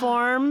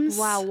uniforms?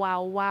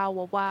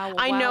 Wow.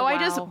 I know I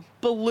just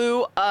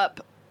blew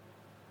up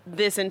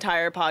this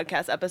entire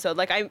podcast episode.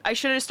 Like I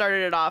should have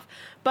started it off,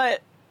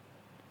 but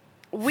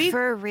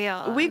for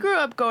real, we grew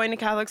up going to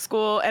Catholic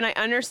school, and I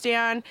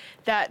understand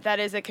that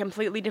is a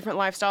completely different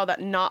lifestyle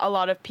that not a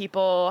lot of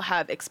people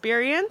have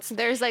experienced.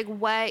 There's like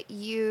what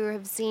you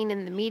have seen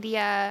in the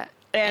media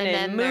and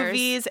in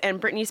movies and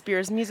Britney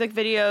Spears music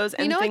videos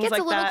and things like that. what gets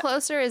a little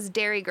closer is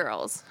Dairy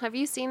Girls. Have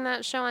you seen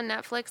that show on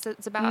Netflix?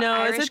 It's about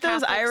Irish is it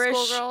those Catholic Irish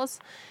schoolgirls?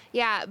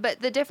 Yeah,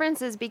 but the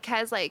difference is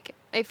because like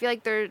I feel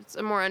like there's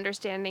a more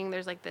understanding.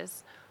 There's like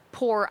this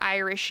poor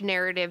Irish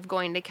narrative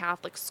going to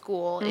Catholic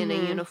school in a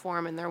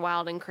uniform and they're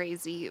wild and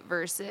crazy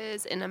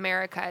versus in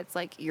America it's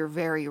like you're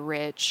very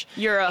rich,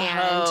 you're a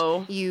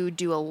hoe, you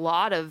do a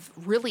lot of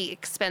really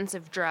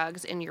expensive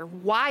drugs and you're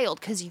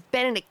wild because you've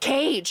been in a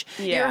cage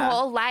your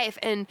whole life.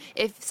 And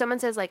if someone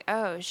says like,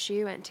 oh,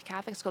 she went to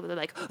Catholic school, they're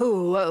like,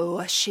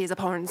 oh, she's a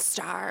porn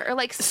star, or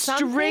like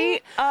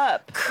straight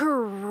up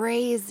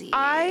crazy.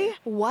 I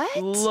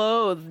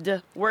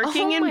loathed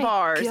working in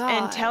bars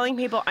and telling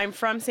people I'm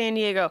from San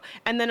Diego,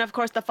 and then then, of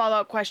course, the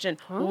follow-up question,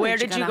 where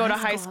did you go to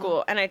high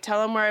school? And I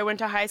tell them where I went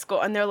to high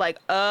school, and they're like,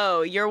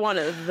 oh, you're one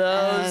of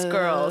those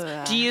girls.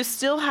 Do you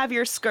still have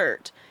your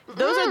skirt?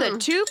 Those are the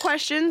two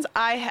questions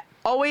I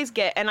always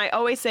get, and I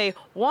always say,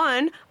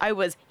 one, I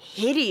was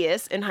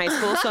hideous in high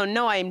school, so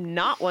no, I'm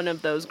not one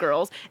of those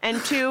girls.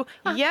 And two,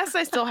 yes,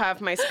 I still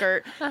have my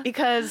skirt,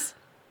 because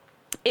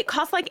it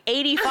costs like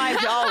 $85.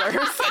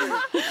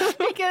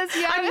 Because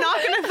I'm not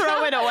going to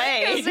throw it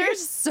away. Because they're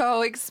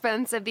so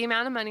expensive. The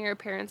amount of money our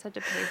parents had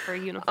to pay for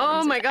uniforms.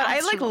 Oh my God. I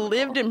like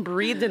lived and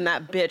breathed in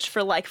that bitch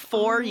for like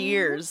 4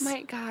 years.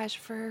 My gosh,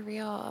 for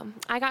real.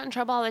 I got in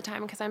trouble all the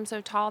time because I'm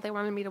so tall. They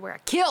wanted me to wear a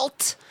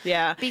kilt.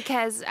 Yeah.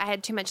 Because I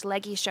had too much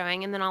leggy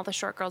showing, and then all the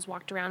short girls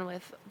walked around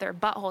with their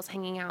buttholes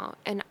hanging out,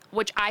 and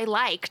which I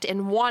liked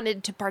and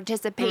wanted to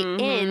participate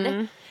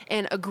in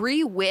and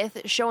agree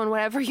with, showing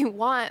whatever you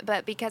want.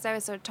 But because I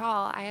was so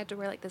tall, I had to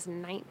wear like this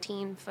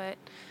 19-foot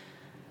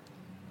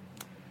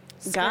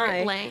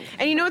guy length.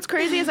 And you know what's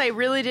crazy is I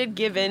really did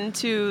give in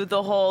to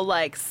the whole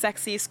like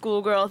sexy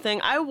schoolgirl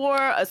thing. I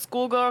wore a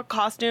schoolgirl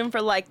costume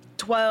for like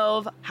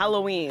 12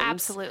 Halloweens.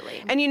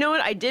 Absolutely. And you know what?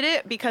 I did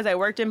it because I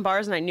worked in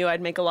bars and I knew I'd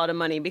make a lot of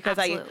money because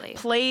Absolutely. I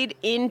played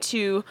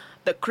into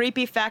the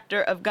creepy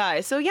factor of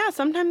guys. So yeah,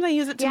 sometimes I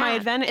use it to my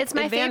advantage. It's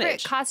my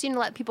favorite costume to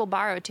let people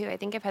borrow too. I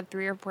think I've had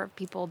 3 or 4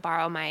 people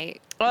borrow my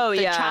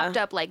chopped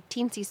up like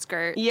teensy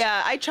skirt.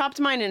 Yeah, I chopped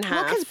mine in half.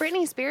 Well, because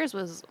Britney Spears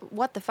was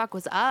what the fuck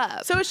was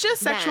up. So it's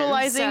just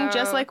sexualizing,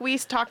 just like we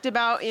talked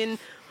about in.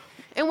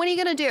 And what are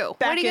you going to do?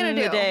 Back what are you in going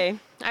to do? the day.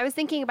 I was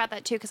thinking about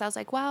that too because I was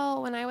like,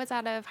 well, when I was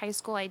out of high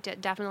school, I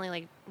definitely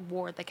like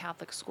wore the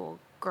Catholic school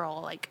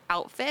girl like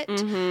outfit.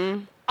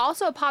 Mm-hmm.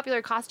 Also a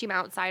popular costume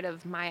outside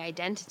of my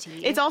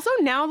identity. It's also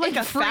now like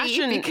a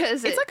fashion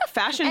because it's like a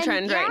fashion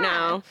trend right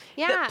now.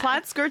 Yeah. The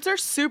plaid skirts are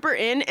super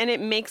in and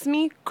it makes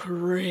me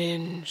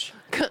cringe.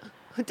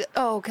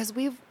 Oh, because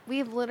we've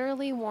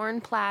literally worn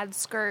plaid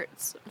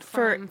skirts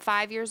from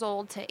 5 years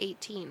old to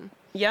 18.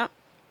 Yep.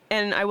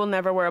 And I will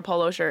never wear a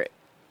polo shirt.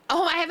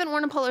 Oh, I haven't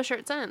worn a polo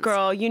shirt since.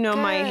 Girl, you know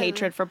my Good.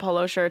 hatred for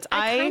polo shirts.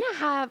 I kind of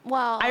have,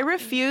 well... I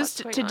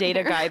refused to date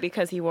a guy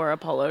because he wore a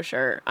polo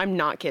shirt. I'm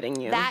not kidding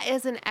you. That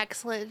is an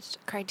excellent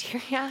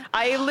criteria.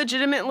 I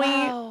legitimately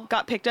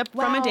got picked up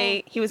from a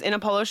date. He was in a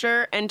polo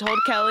shirt and told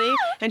Kelly,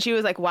 and she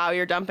was like, wow,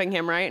 you're dumping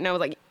him, right? And I was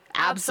like,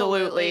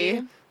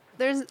 absolutely.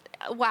 There's,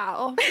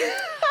 wow.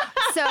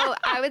 So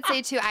I would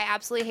say too, I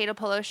absolutely hate a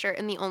polo shirt,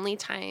 and the only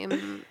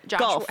time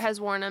Josh has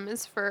worn them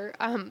is for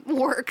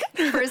work,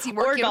 for his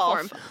work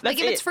uniform. Like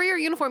if it's for your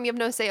uniform, you have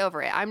no say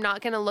over it. I'm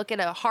not gonna look at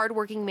a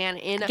hardworking man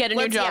in get a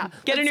new job.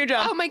 Get a new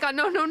job. Oh my God,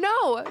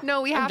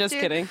 no. We have to. I'm just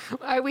kidding.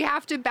 We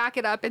have to back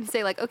it up and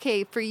say like,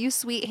 okay, for you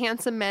sweet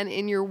handsome men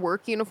in your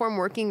work uniform,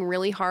 working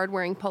really hard,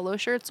 wearing polo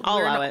shirts,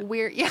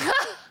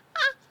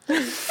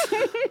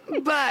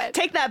 But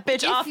take that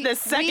bitch off the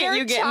second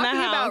you get in the house. We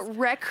are talking about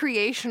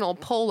recreational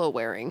polo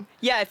wearing.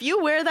 Yeah, if you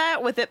wear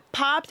that with it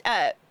popped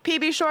at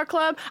PB Short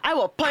Club, I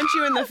will punch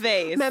you in the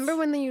face. Remember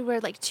when you wear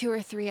like 2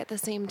 or 3 at the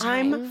same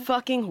time? I'm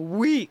fucking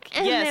weak.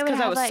 And yes,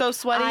 because I was like so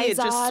sweaty, it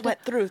just Izod.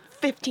 sweat through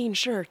 15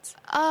 shirts.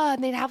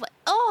 And they'd have like,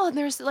 and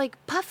there's like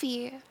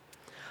puffy.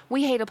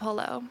 We hate a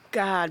polo.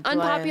 God bless.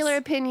 Unpopular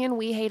opinion,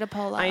 we hate a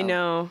polo. I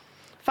know.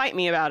 Fight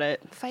me about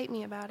it. Fight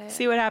me about it.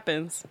 See what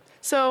happens.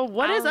 So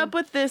what is up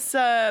with this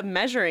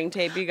measuring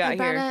tape you got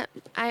here?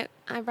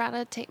 I brought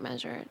a tape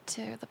measure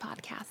to the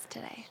podcast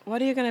today.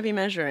 What are you going to be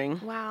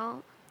measuring?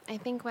 Well, I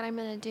think what I'm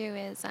going to do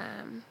is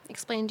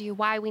explain to you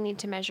why we need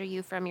to measure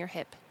you from your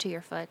hip to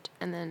your foot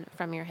and then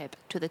from your hip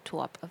to the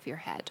top of your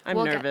head. I'm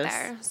nervous. We'll get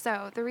there.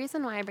 So the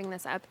reason why I bring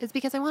this up is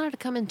because I wanted to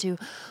come into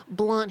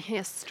blunt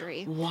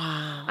history.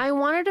 Wow. I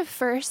wanted to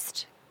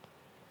first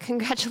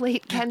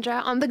congratulate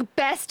Kendra on the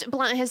best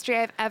blunt history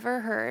I've ever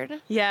heard.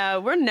 Yeah,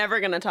 we're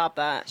never going to top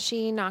that.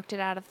 She knocked it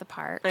out of the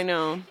park. I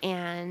know.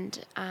 And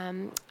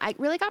it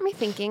really got me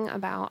thinking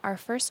about our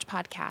first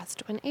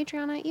podcast when,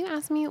 Adriana, you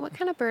asked me what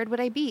kind of bird would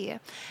I be.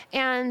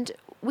 And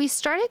we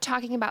started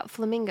talking about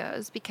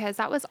flamingos because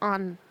that was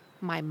on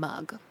my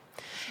mug.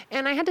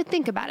 And I had to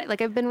think about it.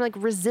 Like, I've been, like,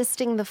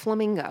 resisting the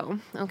flamingo.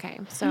 Okay,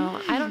 so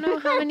I don't know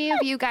how many of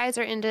you guys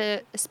are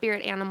into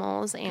spirit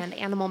animals and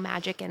animal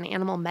magic and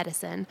animal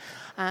medicine.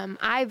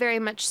 I very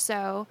much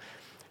so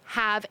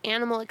have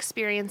animal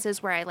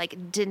experiences where I,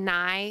 like,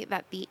 deny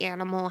that the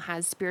animal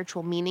has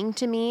spiritual meaning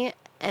to me,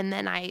 and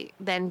then I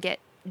get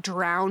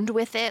drowned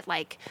with it.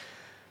 Like,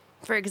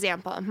 for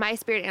example, my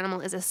spirit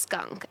animal is a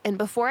skunk. And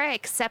before I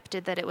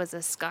accepted that it was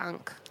a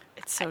skunk...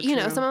 It's so you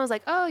know, someone was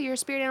like, oh, your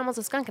spirit animal's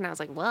a skunk. And I was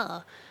like,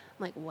 well,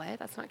 I'm like, what?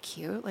 That's not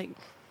cute. Like,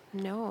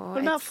 no.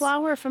 What about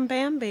Flower from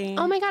Bambi?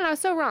 Oh, my God. I was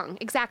so wrong.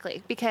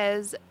 Exactly.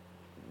 Because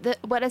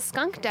what a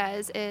skunk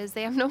does is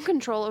they have no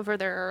control over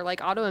their like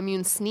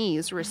autoimmune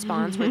sneeze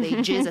response where they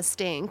jizz a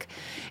stink.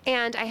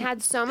 And I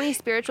had so many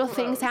spiritual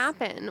things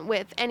happen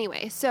with,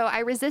 anyway, so I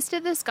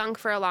resisted the skunk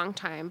for a long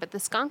time, but the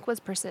skunk was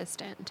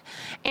persistent.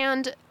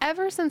 And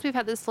ever since we've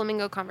had this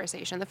flamingo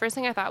conversation, the first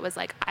thing I thought was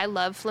like, I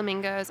love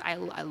flamingos. I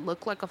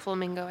look like a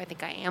flamingo. I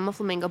think I am a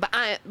flamingo,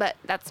 but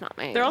that's not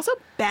my... They're also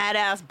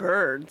badass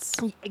birds.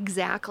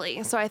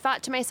 Exactly. So I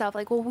thought to myself,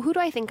 like, well, who do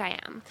I think I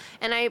am?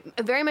 And I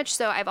very much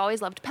so, I've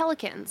always loved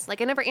pelicans.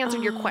 Like, I never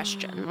answered your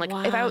question. Like,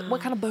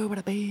 what kind of bird would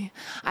I be?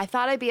 I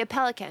thought I'd be a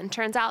pelican.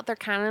 Turns out they're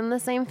kind of in the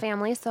same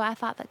family. So I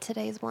thought that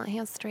today's Blunt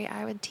History,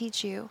 I would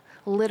teach you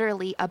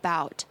literally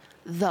about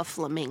the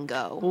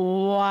flamingo.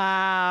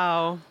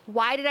 Wow.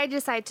 Why did I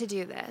decide to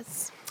do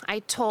this? I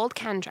told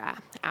Kendra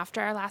after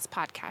our last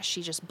podcast,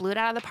 she just blew it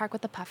out of the park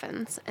with the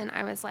puffins. And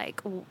I was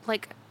like,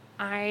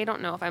 I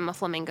don't know if I'm a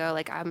flamingo.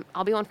 Like,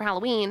 I'll be one for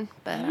Halloween,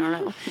 but I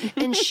don't know.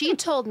 And she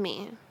told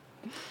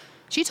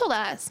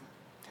us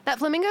that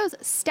flamingos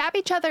stab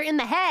each other in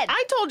the head.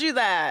 I told you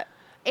that.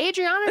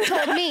 Adriana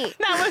told me.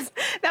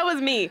 that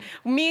was me.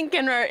 Me and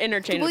Kendra are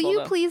interchangeable. Will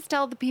you please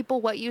tell the people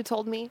what you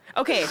told me?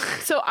 Okay,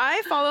 so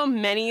I follow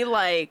many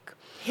like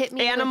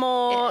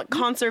animal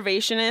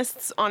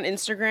conservationists on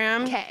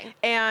Instagram. Okay.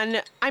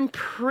 And I'm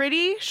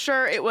pretty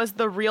sure it was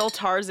the Real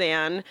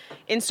Tarzan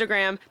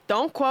Instagram.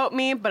 Don't quote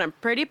me, but I'm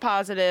pretty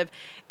positive.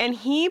 And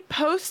he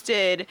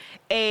posted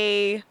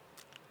a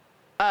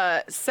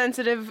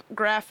sensitive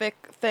graphic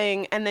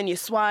thing, and then you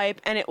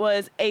swipe, and it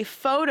was a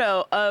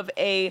photo of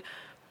a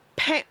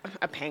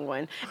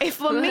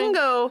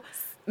flamingo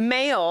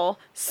male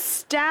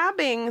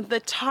stabbing the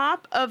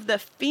top of the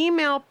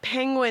female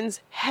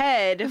penguin's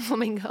head.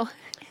 Flamingo.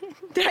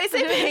 Did I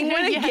say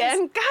penguin Yes.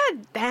 again?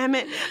 God damn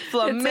it.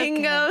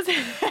 Flamingo's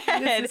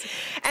head.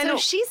 And so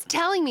she's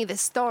telling me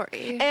this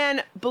story.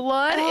 And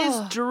blood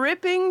is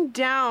dripping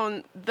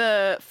down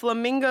the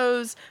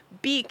flamingo's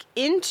beak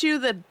into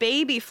the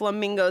baby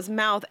flamingo's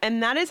mouth.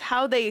 And that is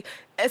how they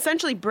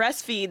essentially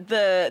breastfeed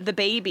the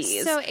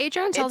babies. So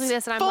Adrian told me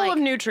this, and I'm full like, of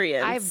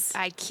nutrients.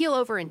 I keel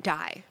over and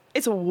die.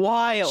 It's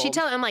wild.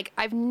 I'm like,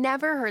 I've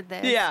never heard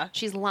this. Yeah.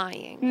 She's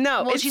lying.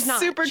 No, well, it's she's not.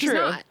 super She's true.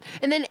 Not.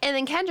 And then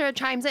Kendra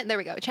chimes in. There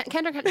we go.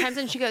 Kendra chimes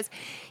in. And she goes,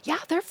 yeah,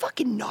 they're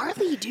fucking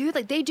gnarly, dude.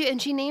 Like, they do.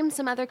 And she named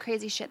some other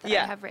crazy shit that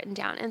I have written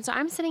down. And so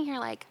I'm sitting here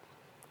like,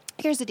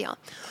 here's the deal.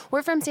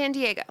 We're from San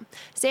Diego.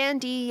 San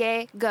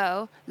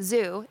Diego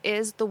Zoo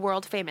is the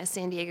world famous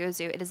San Diego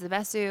Zoo. It is the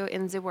best zoo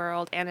in the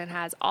world, and it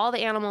has all the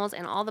animals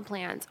and all the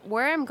plants.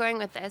 Where I'm going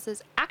with this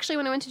is actually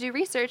when I went to do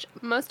research,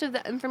 most of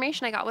the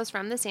information I got was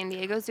from the San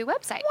Diego Zoo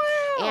website.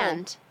 Wow.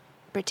 And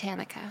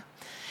Britannica.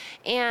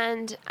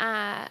 And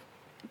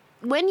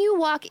when you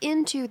walk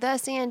into the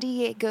San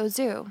Diego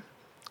Zoo,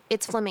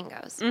 it's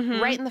flamingos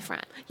right in the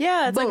front.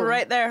 Yeah, it's Boom. like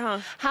right there, huh?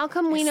 How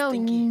come we know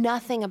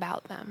nothing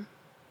about them?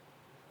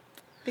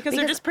 Because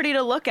they're just pretty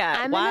to look at.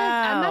 I'm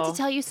about to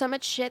tell you so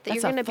much shit that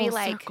you're going to be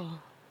like,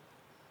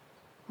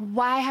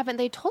 why haven't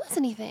they told us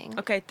anything?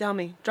 Okay, tell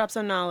me. Drop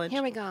some knowledge.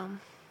 Here we go.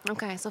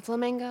 Okay, so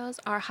flamingos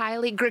are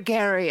highly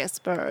gregarious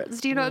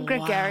birds. Do you know what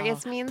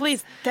gregarious means?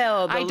 Please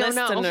tell the I don't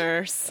know.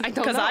 listeners. I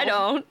don't Because I know.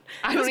 don't.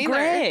 I don't Who's either.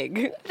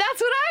 Greg?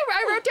 That's what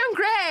I wrote down,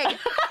 Greg.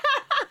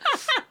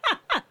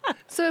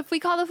 So if we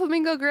call the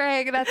flamingo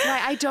Greg, that's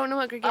why I don't know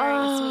what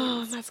gregarious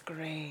means. That's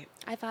great.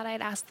 I thought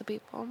I'd ask the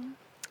people.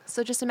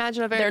 So just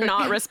imagine a very... They're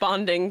not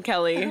responding,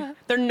 Kelly.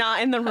 They're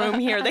not in the room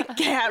here. They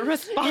can't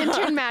respond.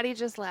 Intern Maddie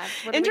just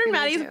left. What are we Intern gonna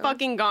Maddie's do?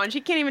 fucking gone.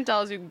 She can't even tell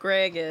us who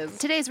Greg is.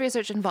 Today's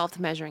research involved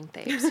measuring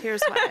things.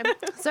 Here's why.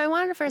 So I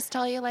wanted to first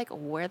tell you, like,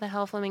 where the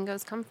hell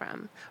flamingos come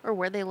from or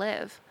where they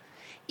live.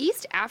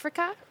 East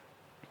Africa,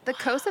 the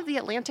coast of the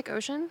Atlantic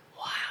Ocean,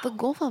 the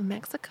Gulf of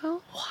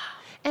Mexico,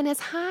 and as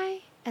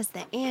high as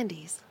the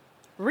Andes.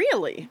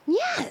 Really?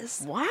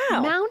 Yes. Wow.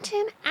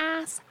 Mountain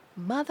ass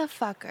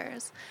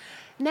motherfuckers.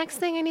 Next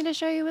thing I need to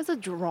show you is a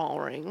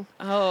drawing.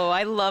 Oh,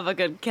 I love a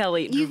good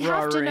Kelly You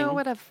drawing. have to know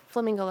what a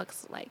flamingo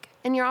looks like.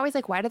 And you're always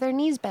like, why do their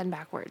knees bend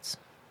backwards?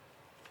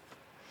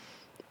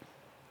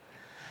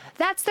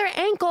 That's their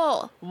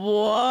ankle.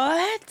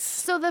 What?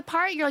 So the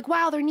part you're like,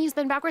 wow, their knees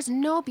bend backwards.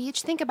 No,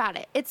 Beach, think about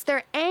it. It's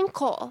their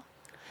ankle.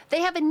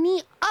 They have a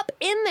knee up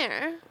in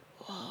there.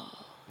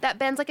 That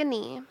bends like a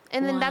knee.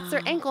 And then that's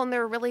their ankle, and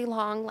they're a really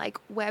long, like,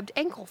 webbed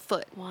ankle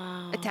foot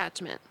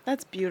attachment.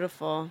 That's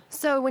beautiful.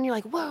 So when you're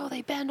like, whoa,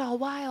 they bend all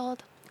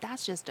wild,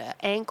 that's just an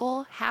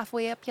ankle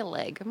halfway up your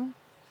leg.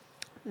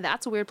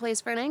 That's a weird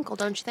place for an ankle,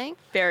 don't you think?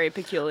 Very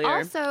peculiar.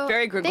 Also,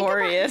 very think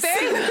gregarious.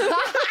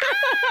 about-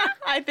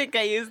 I think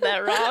I used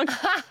that wrong.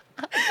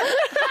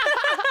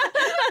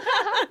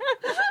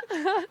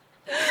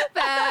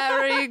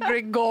 very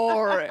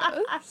gregarious.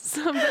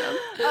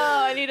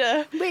 Oh, I need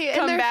to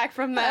come back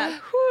from that.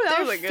 Whew, that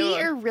Their was a good feet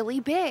one. are really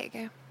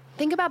big.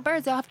 Think about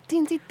birds. They'll have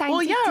teensy, tiny,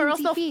 Well, yeah, or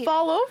else they'll feet.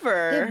 fall They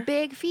over. have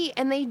big feet,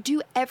 and they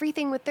do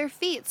everything with their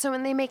feet. So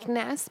when they make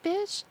nests,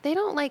 bitch, they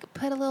don't, like,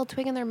 put a little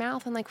twig in their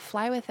mouth and, like,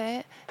 fly with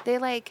it. They,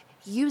 like,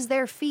 use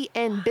their feet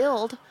and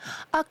build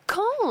a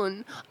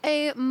cone,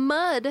 a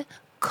mud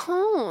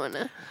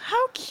cone.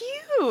 How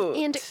cute.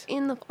 And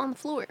on the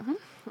floor.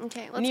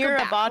 Okay, let's Near go a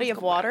back. body Let's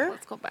of go back. water?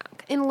 Let's go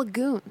back. In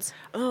lagoons.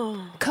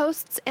 Oh,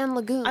 Coasts and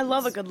lagoons. I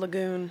love a good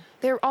lagoon.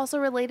 They're also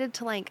related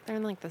to they're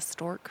in the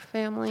stork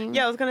family.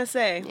 Yeah, I was going to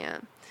say. Yeah.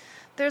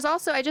 There's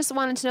also, I just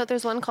wanted to note,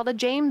 there's one called a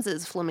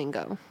James's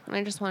flamingo. And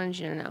I just wanted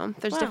you to know.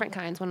 There's Wow. different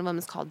kinds. One of them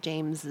is called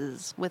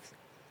James's with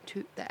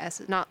the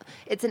S.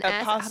 It's an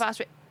S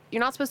apostrophe.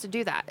 You're not supposed to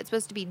do that. It's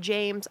supposed to be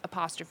James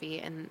apostrophe,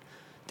 and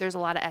there's a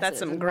lot of S's. That's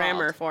some involved.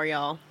 grammar for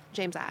y'all.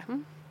 James I.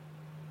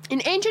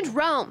 In ancient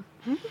Rome,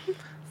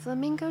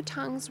 flamingo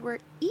tongues were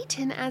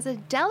eaten as a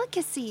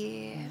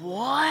delicacy.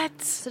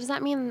 What? So does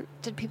that mean,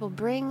 did people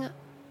bring,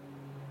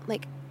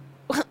 like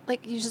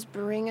you just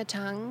bring a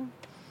tongue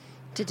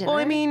to dinner? Well,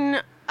 I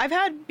mean, I've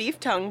had beef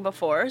tongue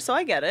before, so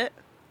I get it.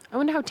 I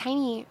wonder how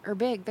tiny or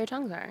big their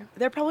tongues are.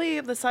 They're probably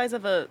the size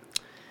of a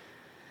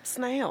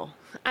snail.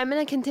 I'm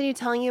going to continue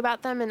telling you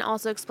about them and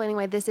also explaining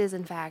why this is,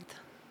 in fact,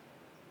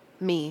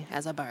 me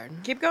as a bird.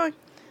 Keep going.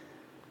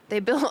 They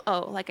build,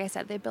 like I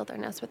said, they build their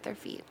nest with their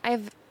feet. I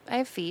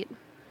have feet.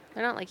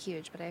 They're not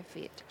huge, but I have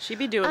feet. She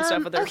be doing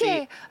stuff with her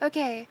feet.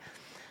 Okay.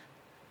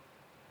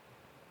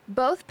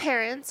 Both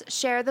parents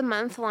share the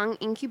month-long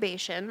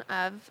incubation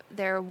of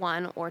their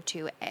 1 or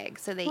 2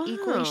 eggs. So they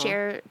equally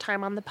share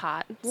time on the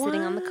pot,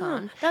 sitting on the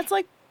cone. That's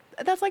like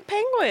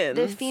penguins.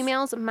 The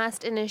females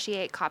must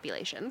initiate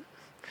copulation.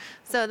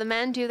 So the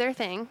men do their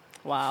thing.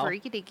 Wow.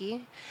 Freaky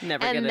deaky.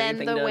 Never and get then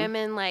anything the done.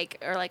 women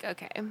are like,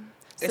 okay.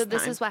 So It's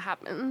this time. is what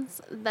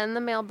happens. Then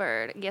the male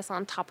bird gets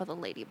on top of the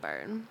lady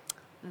bird.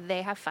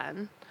 They have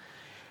fun.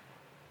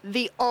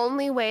 The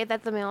only way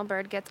that the male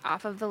bird gets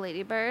off of the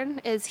lady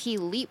bird is he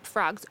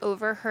leapfrogs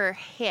over her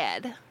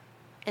head.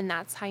 And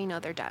that's how you know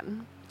they're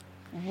done.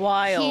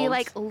 Wild. He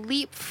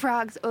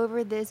leapfrogs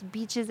over this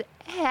beach's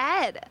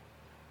head.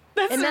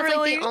 That's And that's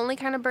really... the only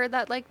kind of bird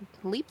that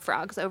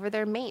leapfrogs over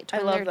their mate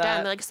when I love they're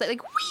that. done. They're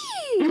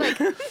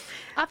whee!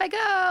 Off I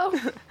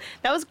go.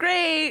 That was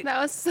great. That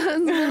was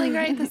really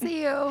great to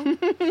see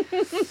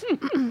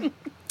you.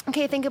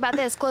 Okay, think about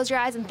this. Close your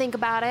eyes and think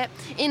about it.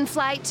 In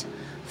flight,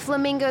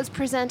 flamingos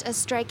present a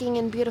striking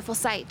and beautiful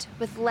sight,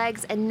 with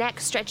legs and neck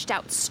stretched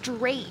out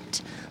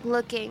straight,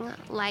 looking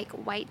like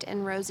white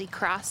and rosy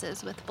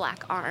crosses with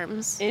black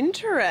arms.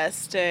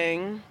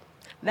 Interesting.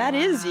 That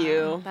is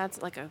you.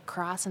 That's like a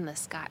cross in the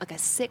sky, like a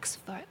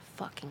 6-foot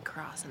fucking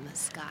cross in the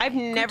sky. I've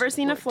never Good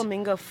seen a Lord.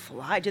 flamingo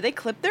fly. Do they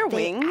clip their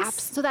They wings?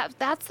 so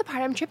that's the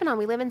part I'm tripping on.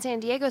 We live in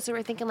San Diego, so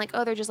we're thinking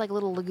they're just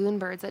little lagoon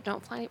birds that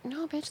don't fly.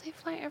 No, bitch, they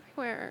fly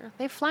everywhere.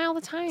 They fly all the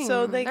time.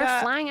 So they're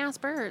got- flying ass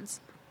birds.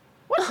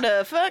 What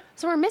the fuck?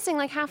 So we're missing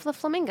half the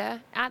flamingo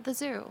at the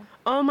zoo.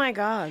 Oh my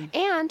god.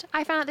 And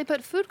I found out they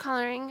put food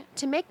coloring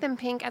to make them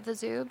pink at the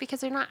zoo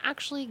because they're not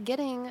actually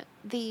getting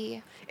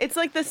the. It's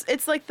like this.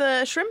 It's like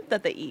the shrimp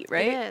that they eat,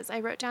 right? It is. I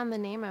wrote down the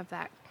name of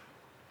that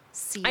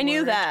C I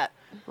knew word. that.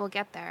 We'll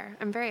get there.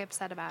 I'm very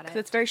upset about it.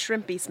 It's very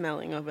shrimpy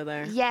smelling over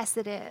there. Yes,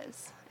 it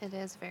is. It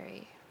is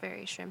very,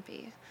 very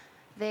shrimpy.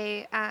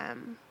 They,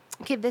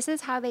 okay, this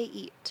is how they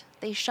eat.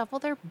 They shuffle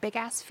their big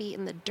ass feet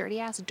in the dirty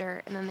ass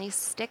dirt, and then they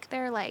stick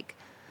their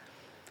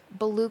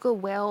beluga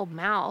whale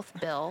mouth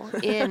bill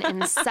in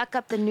and suck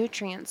up the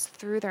nutrients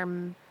through their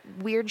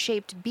weird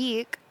shaped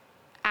beak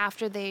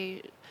after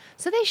they.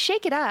 So they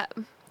shake it up.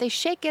 They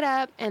shake it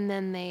up, and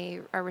then they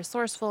are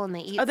resourceful and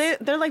they eat.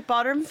 They're like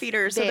bottom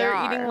feeders, so They they're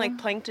are. eating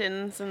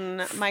planktons and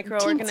teensy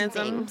microorganisms.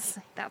 things.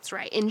 That's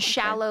right. In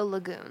shallow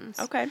lagoons.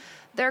 Okay.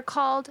 They're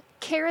called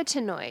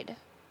carotenoid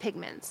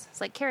pigments.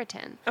 It's like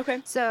keratin.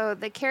 Okay. So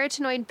the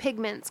carotenoid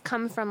pigments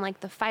come from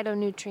the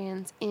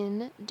phytonutrients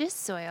in this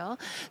soil.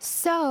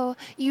 So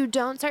you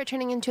don't start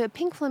turning into a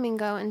pink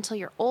flamingo until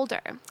you're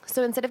older.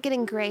 So instead of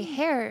getting gray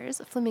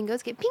hairs,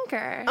 flamingos get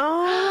pinker.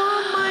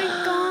 Oh my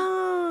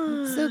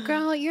god. So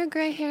girl, your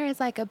gray hair is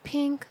like a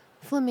pink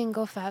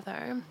flamingo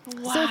feather.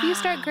 So if you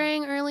start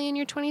graying early in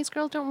your 20s,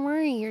 girl, don't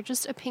worry. You're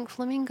just a pink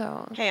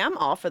flamingo. Hey, I'm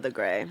all for the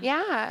gray.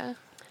 Yeah.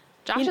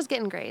 Josh is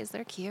getting grays.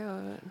 They're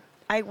cute.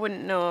 I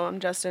wouldn't know. I'm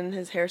Justin.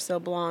 His hair's so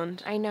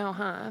blonde. I know,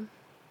 huh?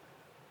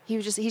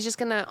 He's just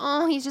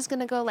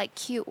gonna go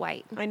cute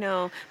white. I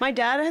know. My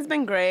dad has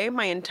been gray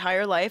my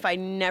entire life. I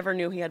never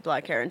knew he had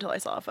black hair until I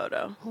saw a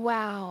photo.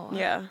 Wow.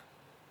 Yeah.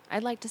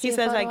 I'd like to see He a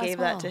says I photo as gave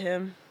well. that to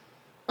him.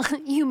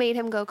 You made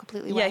him go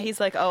completely white. Yeah, he's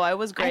like, oh, I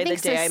was gray the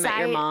think day I met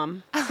your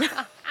mom.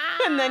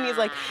 And then he's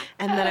like,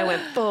 and then I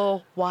went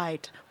full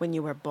white when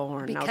you were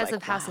born. And I was because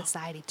like, of how wow.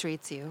 society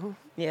treats you.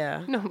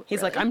 Yeah. No,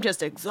 He's like, really. I'm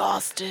just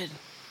exhausted.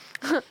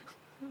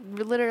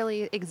 We're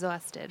literally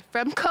exhausted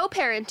from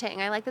co-parenting.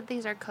 I like that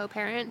these are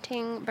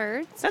co-parenting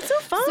birds. That's so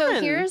fun. So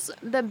here's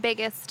the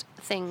biggest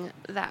thing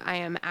that I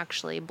am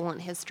actually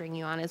blunt historing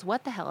you on is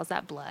what the hell is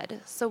that blood?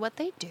 So what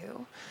they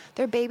do,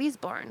 their baby's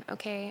born,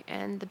 okay?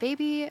 And the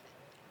baby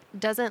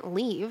doesn't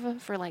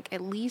leave for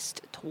at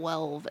least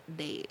 12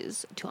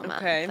 days to a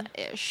Okay.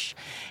 month-ish.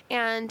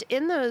 And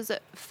in those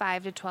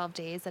 5 to 12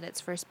 days that it's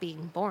first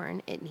being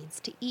born, it needs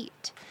to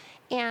eat.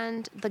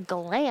 And the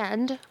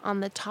gland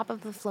on the top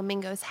of the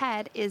flamingo's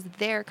head is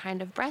their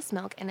kind of breast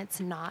milk, and it's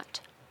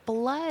not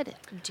blood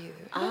dude.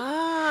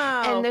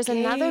 Ah, And there's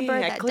another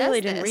bird I that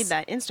clearly does didn't this. read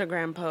that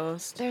Instagram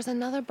post. There's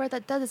another bird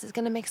that does this. It's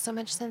going to make so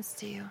much sense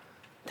to you.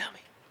 Tell me.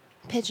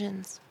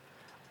 Pigeons.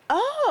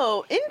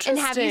 Oh, interesting. And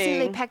have you seen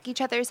they peck each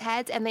other's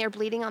heads and they are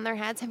bleeding on their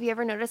heads? Have you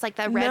ever noticed like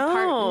the red No,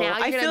 part? Now you're I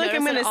gonna feel like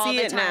I'm notice gonna all see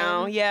the it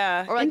now. time.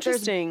 Yeah, Or like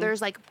interesting.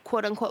 There's like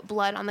quote unquote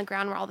blood on the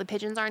ground where all the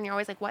pigeons are, and you're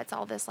always like, what's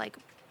all this like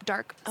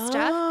dark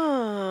stuff?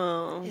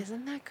 Oh.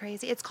 Isn't that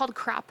crazy? It's called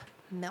crop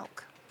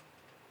milk.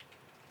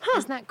 Huh.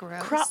 Isn't that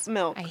gross? Crop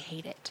milk. I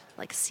hate it.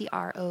 Like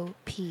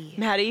CROP.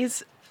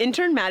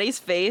 Intern Maddie's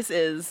face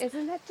is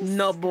Isn't that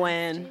no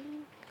buen.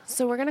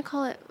 So we're gonna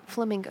call it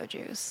flamingo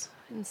juice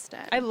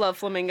instead. I love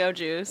flamingo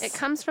juice. It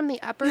comes from the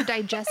upper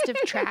digestive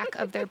tract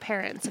of their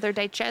parents. So their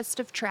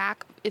digestive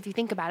tract, if you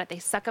think about it, they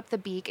suck up the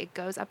beak, it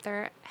goes up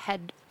their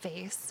head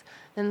face,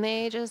 then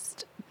they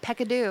just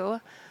peck-a-do.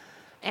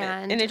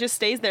 And it just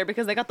stays there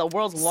because they got the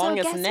world's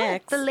longest so guess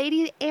necks. what? The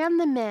lady and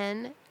the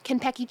men can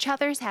peck each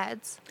other's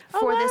heads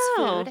for this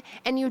wow. food,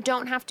 and you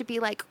don't have to be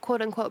like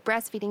quote unquote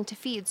breastfeeding to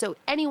feed. So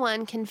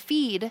anyone can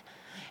feed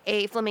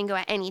a flamingo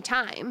at any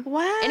time.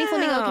 Wow. Any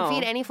flamingo can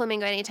feed any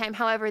flamingo at any time.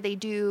 However, they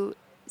do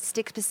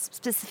stick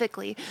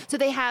specifically. So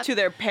they have to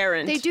their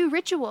parent. They do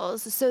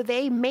rituals. So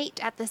they mate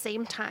at the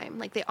same time.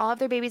 Like they all have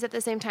their babies at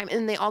the same time,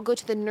 and they all go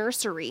to the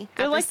nursery.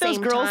 They're at like the those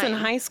same girls time. in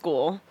high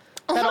school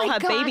Oh that all my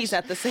have gosh. babies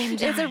at the same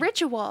time. It's a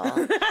ritual.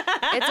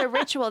 It's a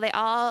ritual. They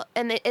all,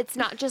 and it's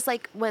not just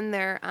like when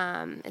they're,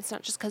 it's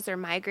not just because they're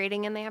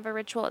migrating and they have a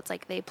ritual. It's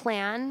like they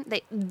plan,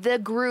 the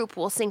group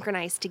will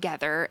synchronize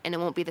together, and it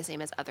won't be the same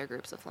as other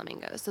groups of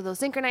flamingos. So they'll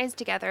synchronize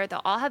together.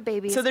 They'll all have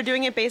babies. So they're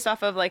doing it based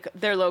off of like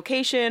their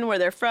location, where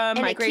they're from,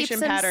 and migration it keeps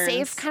them patterns.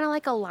 safe, kind of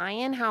like a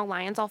lion. How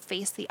lions all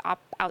face the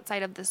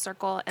outside of the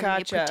circle, and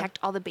Gotcha. they protect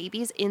all the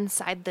babies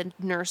inside the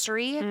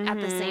nursery at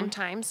the same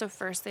time. So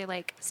first they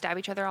like stab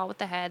each other all with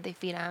the head. They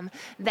feed them.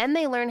 Then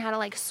they learn how to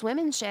like swim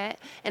and shit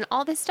and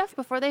all this stuff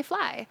before they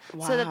fly,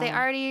 so that they Wow.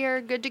 already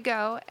are good to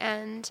go.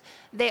 And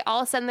they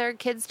all send their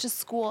kids to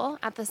school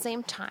at the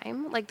same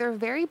time. Like they're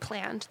very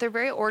planned. They're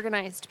very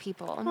organized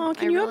people. Oh,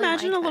 can I you really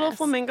imagine like a little this.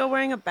 flamingo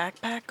wearing a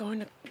backpack going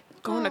to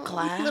Oh,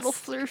 class? Little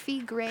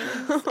flurfy grays.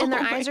 And their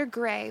eyes are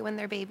gray when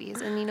they're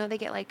babies. And you know, they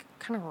get like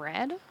kind of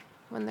red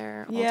when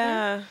they're older.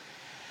 Yeah.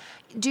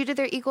 Due to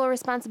their equal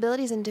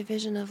responsibilities and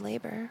division of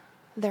labor,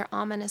 their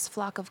ominous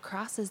flock of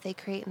crosses they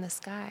create in the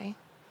sky,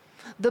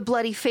 the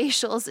bloody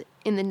facials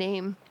in the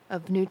name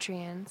of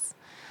nutrients,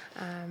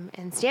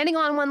 and standing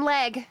on one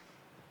leg.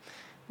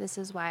 This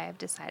is why I've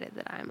decided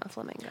that I'm a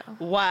flamingo.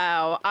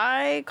 Wow.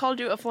 I called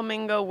you a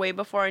flamingo way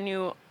before I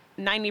knew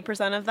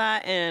 90% of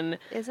that, and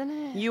Isn't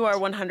it? you are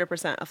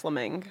 100% a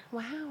flamingo.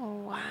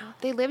 Wow.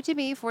 They live to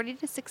be 40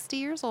 to 60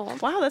 years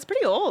old. Wow, that's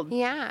pretty old.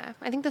 Yeah,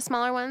 I think the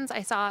smaller ones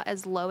I saw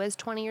as low as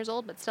 20 years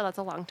old, but still that's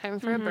a long time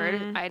for a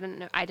bird. I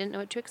didn't know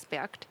what to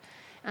expect.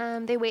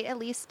 They wait at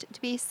least to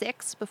be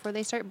 6 before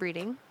they start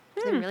breeding.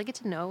 They really get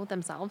to know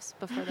themselves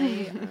before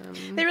they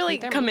They really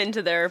meet their come mate.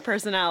 into their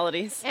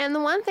personalities. And the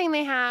one thing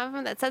they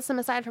have that sets them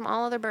aside from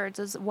all other birds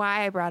is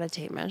why I brought a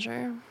tape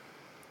measure.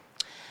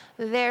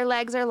 Their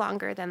legs are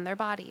longer than their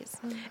bodies.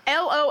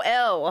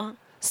 LOL.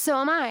 So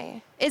am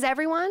I. Is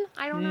everyone?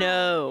 I don't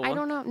know. No. I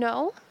don't know.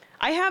 No?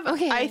 I have,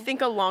 Okay. I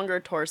think, a longer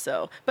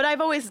torso, but I've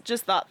always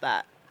just thought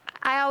that.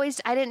 I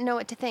didn't know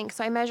what to think,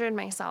 so I measured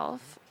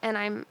myself, and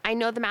I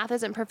know the math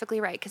isn't perfectly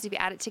right because if you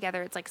add it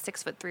together, it's like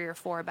 6'3" or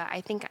 4. But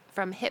I think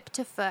from hip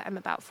to foot, I'm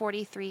about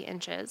 43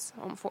 inches,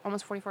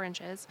 almost 44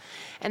 inches,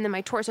 and then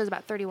my torso is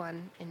about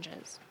 31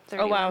 inches.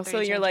 Oh, wow. 31, So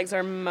 32 your inches. legs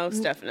are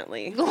most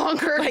definitely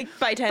longer, like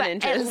by 10 but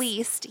inches. at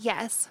least,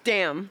 yes.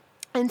 Damn.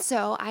 And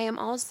so I am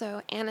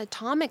also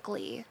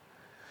anatomically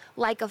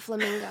like a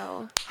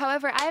flamingo.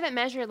 However, I haven't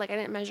measured, like I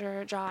didn't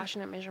measure Josh, I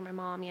didn't measure my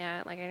mom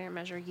yet, like I didn't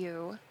measure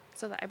you.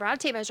 So that I brought a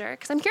tape measure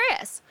because I'm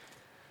curious.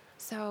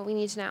 So we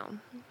need to know.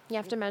 You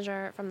have to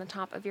measure from the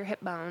top of your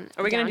hip bone.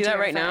 Are we gonna down do to that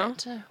your right now?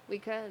 foot. We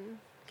could.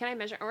 Can I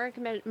measure? Or I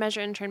can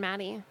measure intern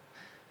Maddie.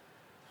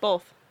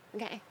 Both.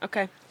 Okay.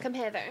 Okay. Come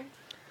hither.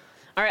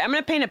 All right, I'm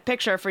going to paint a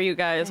picture for you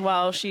guys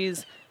while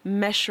she's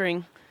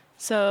measuring.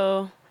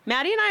 So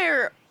Maddie and I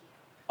are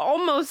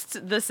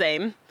almost the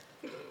same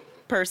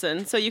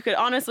person. So you could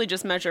honestly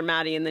just measure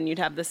Maddie and then you'd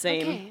have the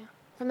same. Okay.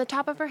 From the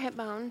top of her hip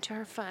bone to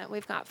her foot,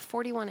 we've got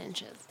 41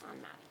 inches on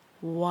Maddie.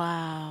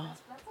 Wow.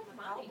 That's like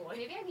Maddie.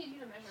 Maybe I need you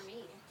to measure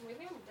me.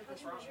 Maybe I'm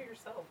Measure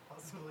yourself,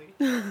 possibly.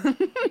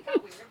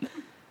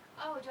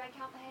 Oh, do I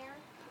count the hair?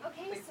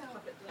 Okay, so.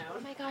 Pop it Oh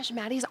down. my gosh,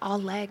 Maddie's all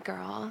leg,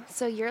 girl.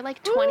 So you're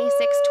like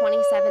 26,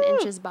 27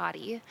 inches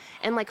body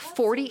and like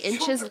 40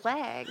 inches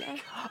leg.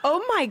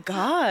 Oh my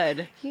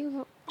God.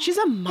 You. She's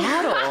a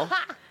model.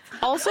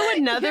 Also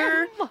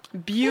another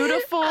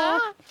beautiful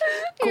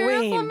You're a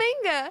queen.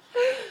 flamingo.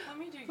 Let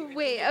me do you.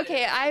 Wait,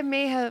 okay, I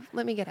may have.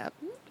 Let me get up.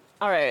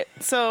 All right,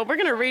 so we're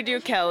going to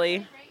redo Kelly.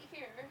 Right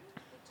here,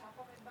 the top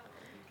of my bone.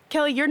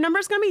 Kelly, your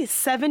number's going to be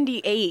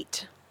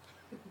 78.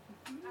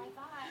 I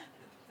thought.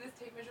 This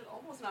tape measure's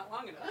almost not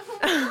long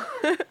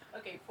enough.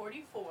 Okay,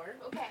 44.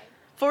 Okay.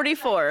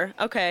 44.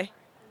 Okay.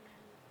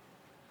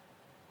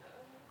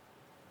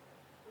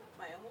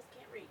 I almost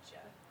can't reach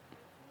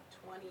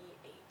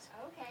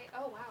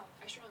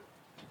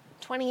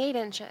 28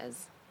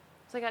 inches.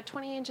 So I got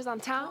 20 inches on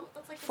top.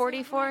 that's like the same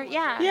 44. as mine.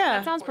 Yeah. Yeah.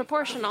 That sounds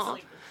proportional.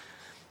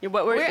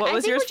 What I was think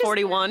yours? we're just-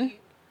 41.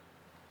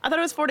 I thought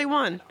it was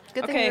 41.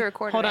 Good thing okay, we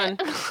recorded hold on.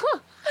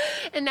 it.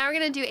 And now we're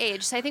gonna do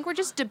age. So I think we're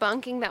just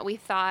debunking that we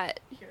thought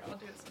Here, I'll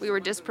do it. we were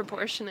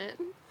disproportionate.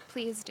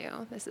 Please do.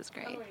 This is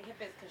great.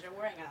 Because you're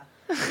wearing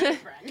a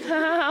apron.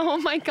 Oh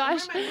my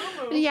gosh. I'm wearing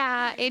my moo-moo.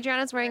 Yeah,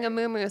 Adriana's wearing a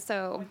muumuu,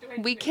 so do I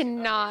do we to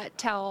cannot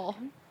tell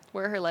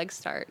where her legs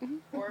start.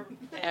 Or,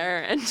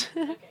 There and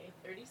okay,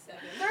 37.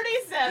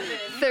 37.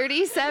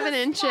 37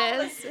 inches.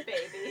 Smallest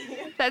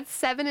baby. That's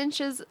 7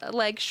 inches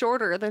leg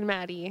shorter than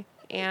Maddie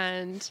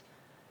and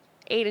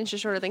 8 inches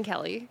shorter than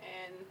Kelly.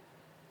 And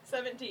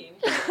 17.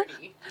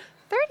 30.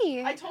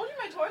 30. I told you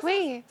my torso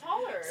Wait. is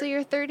taller. So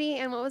you're 30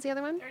 and what was the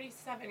other one?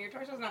 37. Your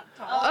torso's not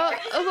tall.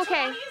 Oh,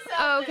 okay.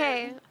 Oh,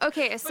 okay.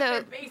 Okay, But so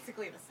they're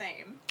basically the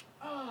same.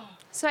 Oh,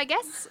 so I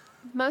guess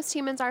most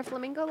humans are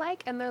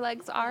flamingo-like and their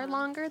legs are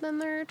longer than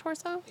their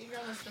torso.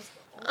 Adriana's just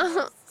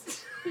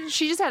almost.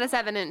 She just had a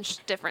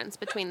 7-inch difference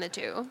between the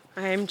two.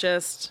 I'm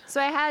just So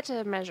I had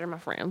to measure my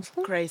friends.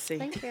 crazy.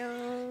 Thank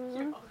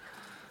you.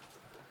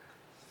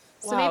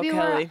 So Wow,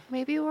 Kelly.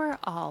 maybe we're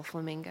all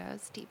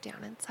flamingos deep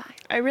down inside.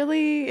 I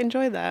really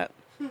enjoyed that.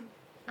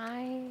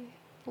 I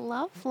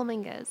love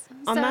flamingos.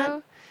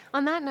 On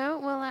On that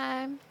note,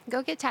 we'll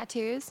go get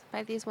tattoos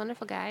by these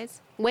wonderful guys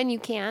when you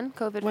can,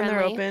 COVID When friendly.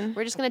 they're open.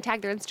 We're just gonna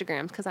tag their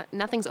Instagrams because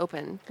nothing's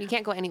open. You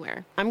can't go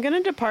anywhere. I'm going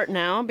to depart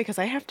now because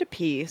I have to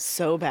pee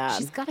so bad.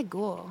 She's gotta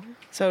go.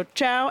 So,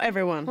 ciao,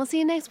 everyone. We'll see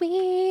you next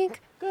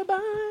week.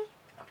 Goodbye.